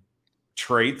in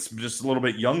traits, just a little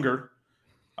bit younger.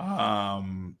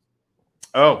 Okay.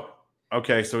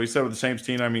 So he said with the Saints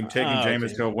team, I mean, taking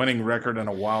Jameis to a winning record and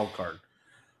a wild card.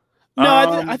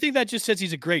 No, I think that just says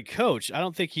he's a great coach. I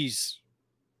don't think he's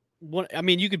one. I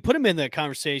mean, you could put him in the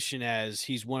conversation as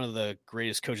he's one of the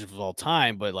greatest coaches of all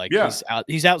time, but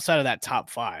he's outside of that top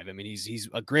five. I mean, he's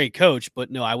a great coach, but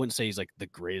no, I wouldn't say he's like the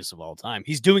greatest of all time.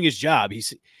 He's doing his job.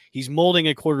 He's molding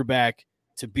a quarterback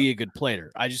to be a good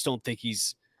player. I just don't think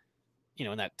he's,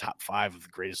 in that top five of the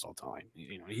greatest of all time.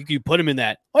 You could put him in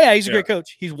that. Oh yeah, he's a great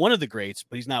coach. He's one of the greats,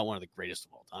 but he's not one of the greatest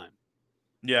of all time.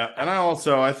 Yeah, and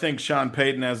I think Sean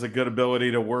Payton has a good ability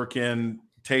to work in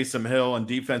Taysom Hill, and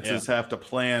defenses have to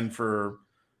plan for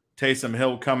Taysom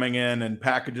Hill coming in and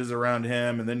packages around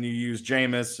him, and then you use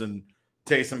Jameis, and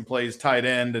Taysom plays tight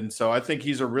end, and so I think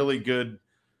he's a really good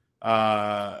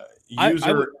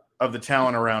user of the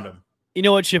talent around him. You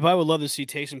know what, Chip? I would love to see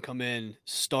Taysom come in,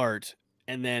 start,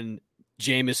 and then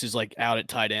Jameis is like out at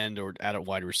tight end or out at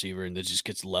wide receiver, and it just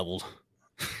gets leveled.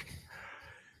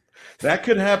 That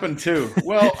could happen too.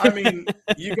 Well, I mean,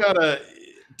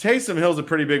 Taysom Hill's a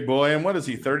pretty big boy, and what is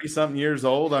he, 30-something years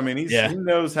old? I mean, he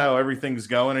knows how everything's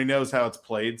going. He knows how it's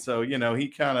played. So,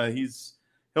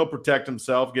 he'll protect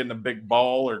himself getting a big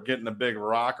ball or getting a big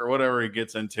rock or whatever he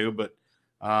gets into. But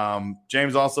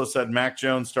James also said Mac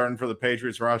Jones starting for the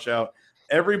Patriots, rush out.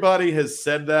 Everybody has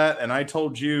said that, and I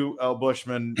told you, L.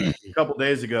 Bushman, a couple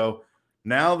days ago,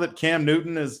 now that Cam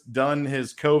Newton has done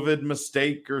his COVID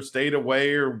mistake or stayed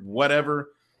away or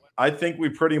whatever, I think we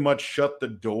pretty much shut the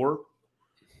door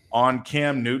on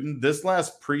Cam Newton. This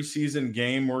last preseason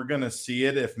game, we're going to see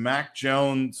it. If Mac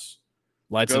Jones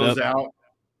goes out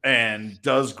and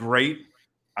does great,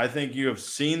 I think you have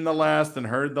seen the last and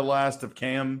heard the last of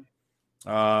Cam.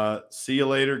 See you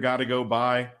later. Got to go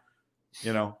by,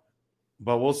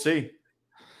 but we'll see.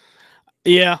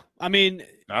 Yeah. I mean,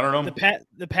 I don't know.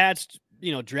 The Pats,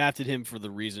 drafted him for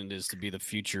the reason is to be the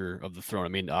future of the throne. I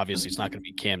mean, obviously it's not going to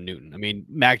be Cam Newton. I mean,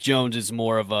 Mac Jones is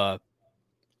more of a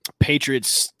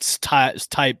Patriots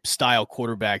type style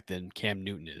quarterback than Cam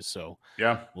Newton is. So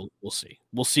yeah, we'll see.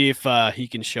 We'll see if he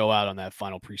can show out on that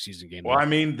final preseason game. Well, I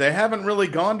mean, they haven't really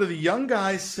gone to the young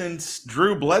guys since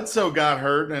Drew Bledsoe got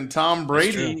hurt and Tom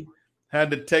Brady had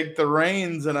to take the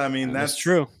reins. And I mean, that's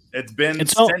true. It's been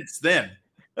since then.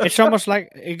 It's almost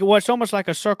like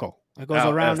a circle. It goes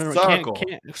around and around.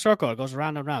 Circle. It goes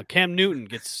around and around. Cam Newton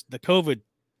gets the COVID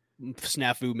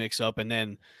snafu mix up, and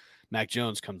then Mac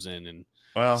Jones comes in and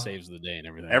saves the day and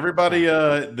everything. Everybody,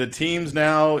 the teams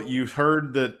now, you've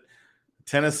heard that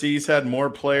Tennessee's had more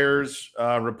players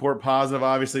report positive,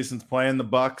 obviously, since playing the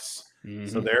Bucks. Mm-hmm.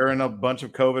 So they're in a bunch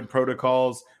of COVID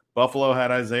protocols. Buffalo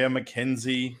had Isaiah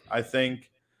McKenzie, I think,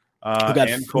 who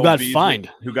got fined.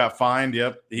 Who got fined?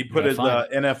 Yep, he put his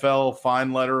NFL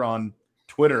fine letter on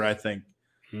Twitter, I think.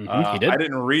 Mm-hmm. He did. I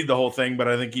didn't read the whole thing, but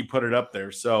I think he put it up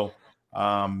there. So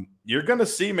you're going to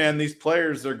see, man, these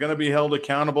players, they're going to be held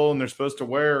accountable, and they're supposed to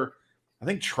wear, I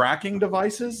think, tracking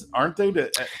devices, aren't they?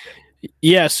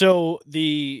 Yeah, so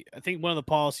I think one of the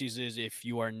policies is if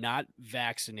you are not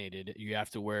vaccinated, you have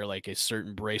to wear like a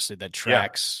certain bracelet that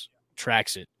tracks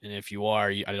it. And if you are,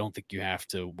 I don't think you have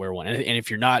to wear one. And if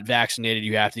you're not vaccinated,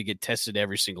 you have to get tested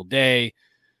every single day.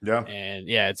 Yeah. And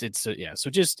it's so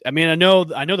just, I mean, I know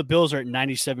the Bills are at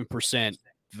 97%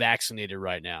 vaccinated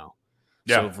right now.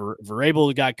 Yeah. So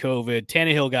Vrabel got COVID,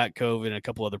 Tannehill got COVID, and a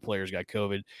couple other players got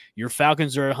COVID. Your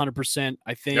Falcons are at 100%.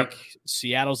 I think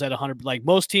Seattle's at 100%. Like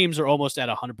most teams are almost at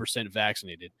 100%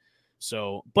 vaccinated.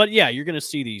 So, but yeah, you're going to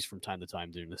see these from time to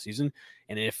time during the season.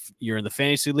 And if you're in the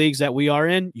fantasy leagues that we are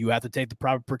in, you have to take the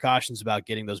proper precautions about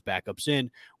getting those backups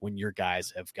in when your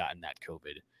guys have gotten that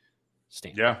COVID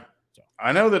stand. Yeah. So.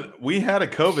 I know that we had a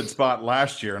COVID spot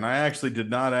last year, and I actually did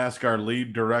not ask our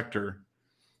lead director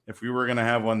if we were going to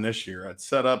have one this year. It's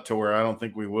set up to where I don't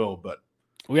think we will, but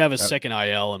we have a second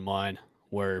IL in mine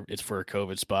where it's for a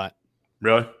COVID spot.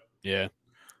 Really? Yeah.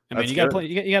 I mean, you got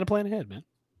to plan ahead, man.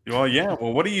 Well, yeah.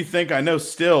 Well, what do you think? I know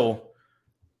still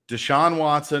Deshaun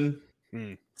Watson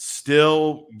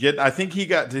still did he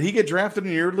get drafted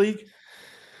in your league?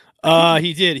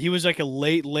 He did. He was like a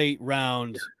late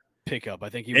round pickup. I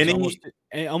think he was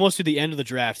almost to the end of the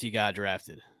draft. He got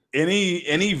drafted.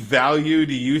 Any value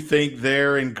do you think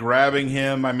there in grabbing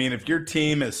him? I mean, if your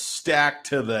team is stacked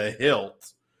to the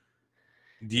hilt,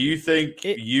 do you think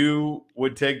you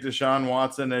would take Deshaun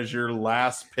Watson as your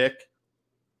last pick?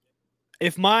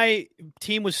 If my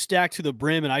team was stacked to the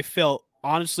brim and I felt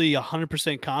honestly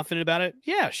 100% confident about it,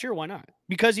 yeah, sure, why not?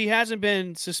 Because he hasn't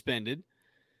been suspended.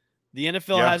 The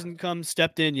NFL hasn't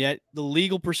stepped in yet. The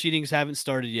legal proceedings haven't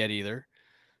started yet either.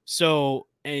 So,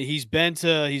 and he's been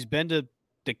to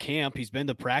the camp, he's been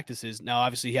to practices. Now,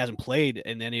 obviously, he hasn't played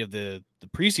in any of the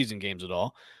preseason games at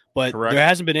all, but Correct. There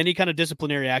hasn't been any kind of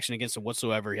disciplinary action against him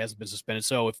whatsoever. He hasn't been suspended.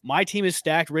 So if my team is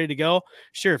stacked, ready to go,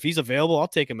 sure, if he's available, I'll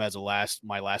take him as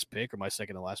my last pick or my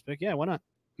second to last pick. Yeah, why not?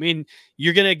 I mean,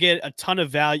 you're going to get a ton of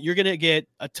value. You're going to get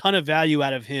a ton of value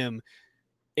out of him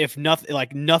if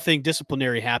nothing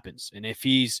disciplinary happens. And if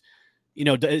he's,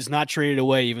 is not traded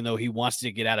away, even though he wants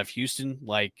to get out of Houston,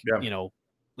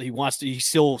 he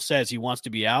still says he wants to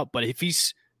be out. But if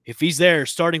he's there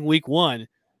starting week 1,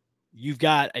 you've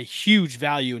got a huge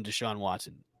value in Deshaun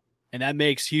Watson. And that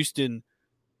makes Houston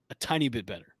a tiny bit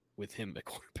better with him at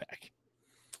quarterback.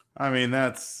 I mean,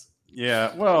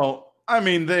 well, I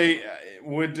mean,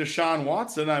 with Deshaun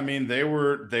Watson, I mean, they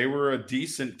were a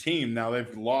decent team. Now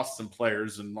they've lost some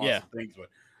players and lost some things, but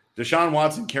Deshaun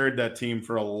Watson carried that team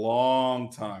for a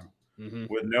long time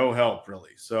with no help,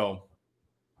 really. So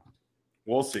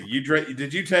we'll see.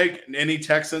 Did you take any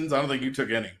Texans? I don't think you took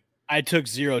any. I took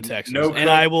 0 Texans. No, and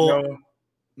I will.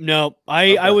 No,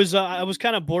 I was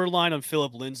kind of borderline on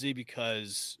Philip Lindsay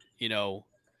because he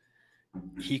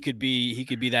could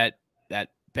be that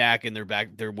back in their back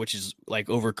there, which is like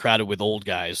overcrowded with old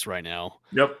guys right now.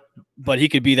 Yep. But he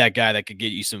could be that guy that could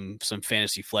get you some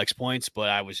fantasy flex points. But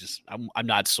I'm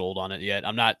not sold on it yet.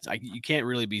 You can't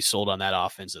really be sold on that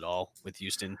offense at all with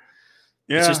Houston.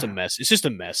 Yeah. It's just a mess.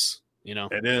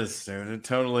 It is, dude. It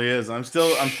totally is. I'm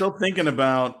still thinking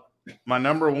about my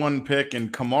number 1 pick in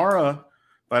Kamara.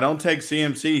 If I don't take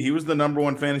CMC, he was the number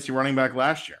 1 fantasy running back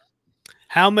last year.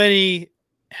 How many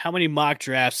mock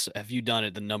drafts have you done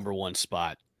at the number 1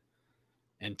 spot?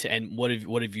 And what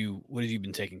have you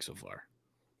been taking so far?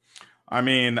 I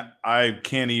mean, I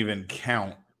can't even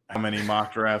count how many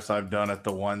mock drafts I've done at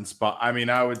the 1 spot. I mean,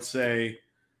 I would say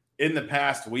in the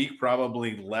past week,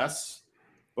 probably less,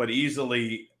 but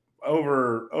easily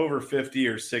over 50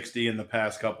 or 60 in the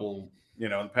past couple,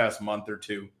 in the past month or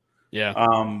 2. Yeah.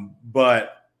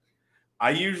 But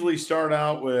I usually start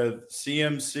out with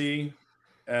CMC,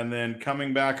 and then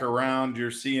coming back around,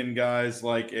 you're seeing guys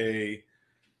like a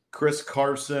Chris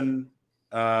Carson.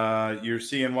 You're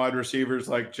seeing wide receivers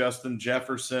like Justin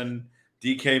Jefferson,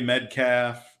 DK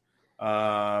Metcalf.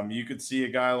 You could see a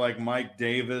guy like Mike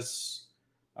Davis.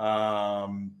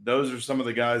 Those are some of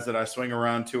the guys that I swing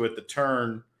around to at the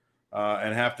turn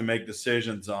and have to make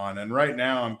decisions on. And right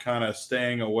now I'm kind of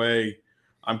staying away.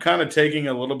 I'm kind of taking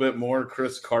a little bit more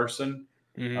Chris Carson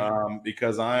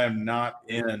because I am not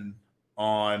in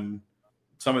on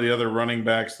some of the other running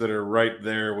backs that are right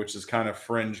there, which is kind of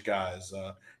fringe guys.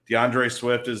 DeAndre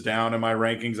Swift is down in my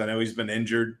rankings. I know he's been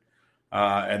injured.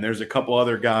 And there's a couple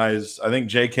other guys. I think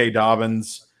J.K.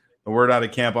 Dobbins, the word out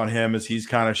of camp on him is he's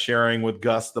kind of sharing with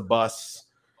Gus the bus,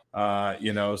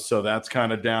 so that's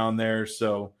kind of down there.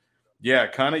 So, yeah,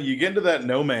 kind of you get into that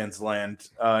no man's land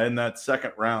in that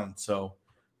second round. So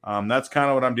that's kind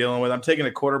of what I'm dealing with. I'm taking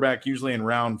a quarterback usually in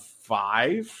round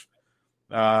 5.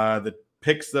 The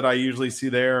picks that I usually see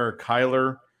there are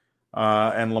Kyler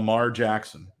and Lamar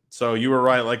Jackson. So you were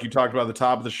right. Like you talked about at the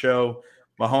top of the show,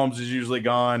 Mahomes is usually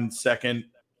gone second,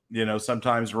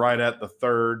 sometimes right at the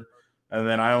third. And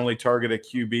then I only target a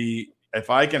QB. If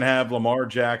I can have Lamar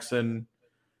Jackson,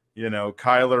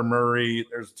 Kyler Murray,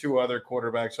 there's 2 other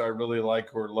quarterbacks I really like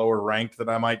who are lower ranked that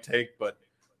I might take. But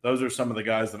those are some of the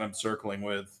guys that I'm circling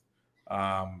with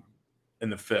in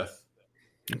the 5th.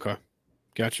 Okay.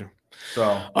 Gotcha. So,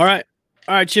 all right,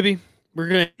 Chippy, we're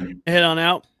going to head on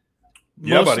out.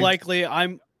 Most likely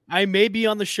I may be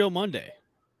on the show Monday.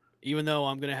 Even though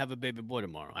I'm going to have a baby boy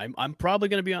tomorrow, I'm probably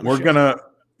going to be on the show.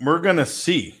 We're going to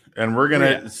see, and we're going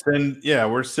to send. Yeah,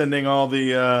 we're sending all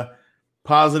the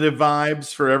positive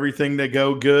vibes for everything to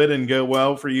go good and go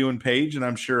well for you and Paige, and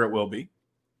I'm sure it will be.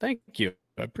 Thank you.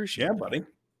 I appreciate it. Yeah, buddy.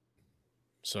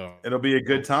 So it'll be a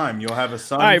good time. You'll have a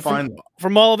son. All right,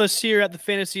 from all of us here at the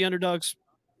Fantasy Underdogs.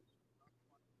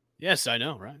 Yes, I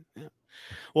know, right? Yeah.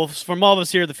 Well, from all of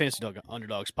us here at the Fantasy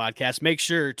Underdogs podcast, make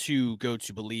sure to go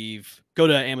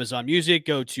to Amazon Music,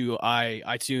 go to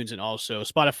iTunes, and also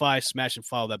Spotify. Smash and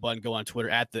follow that button. Go on Twitter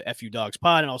at the FU Dogs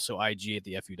Pod, and also IG at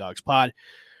the FU Dogs Pod.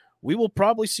 We will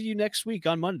probably see you next week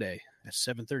on Monday at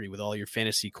 7:30 with all your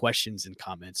fantasy questions and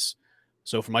comments.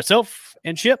 So for myself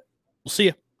and Chip, we'll see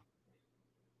you.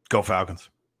 Go Falcons.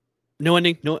 No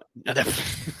ending. No.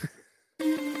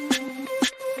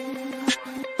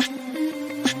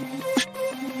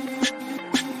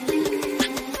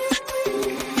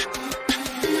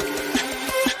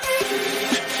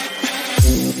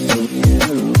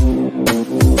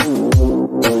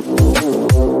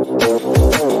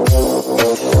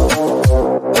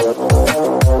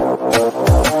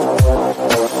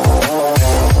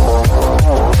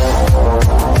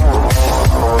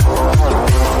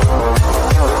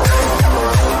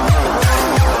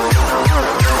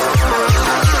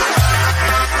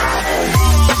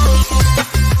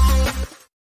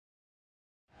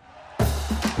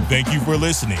 Thank you for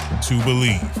listening to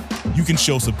Believe. You can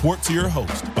show support to your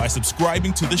host by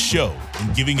subscribing to the show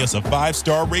and giving us a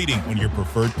 5-star rating on your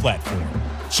preferred platform.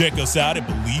 Check us out at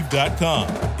Believe.com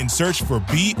and search for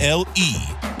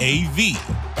BLEAV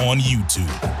on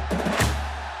YouTube.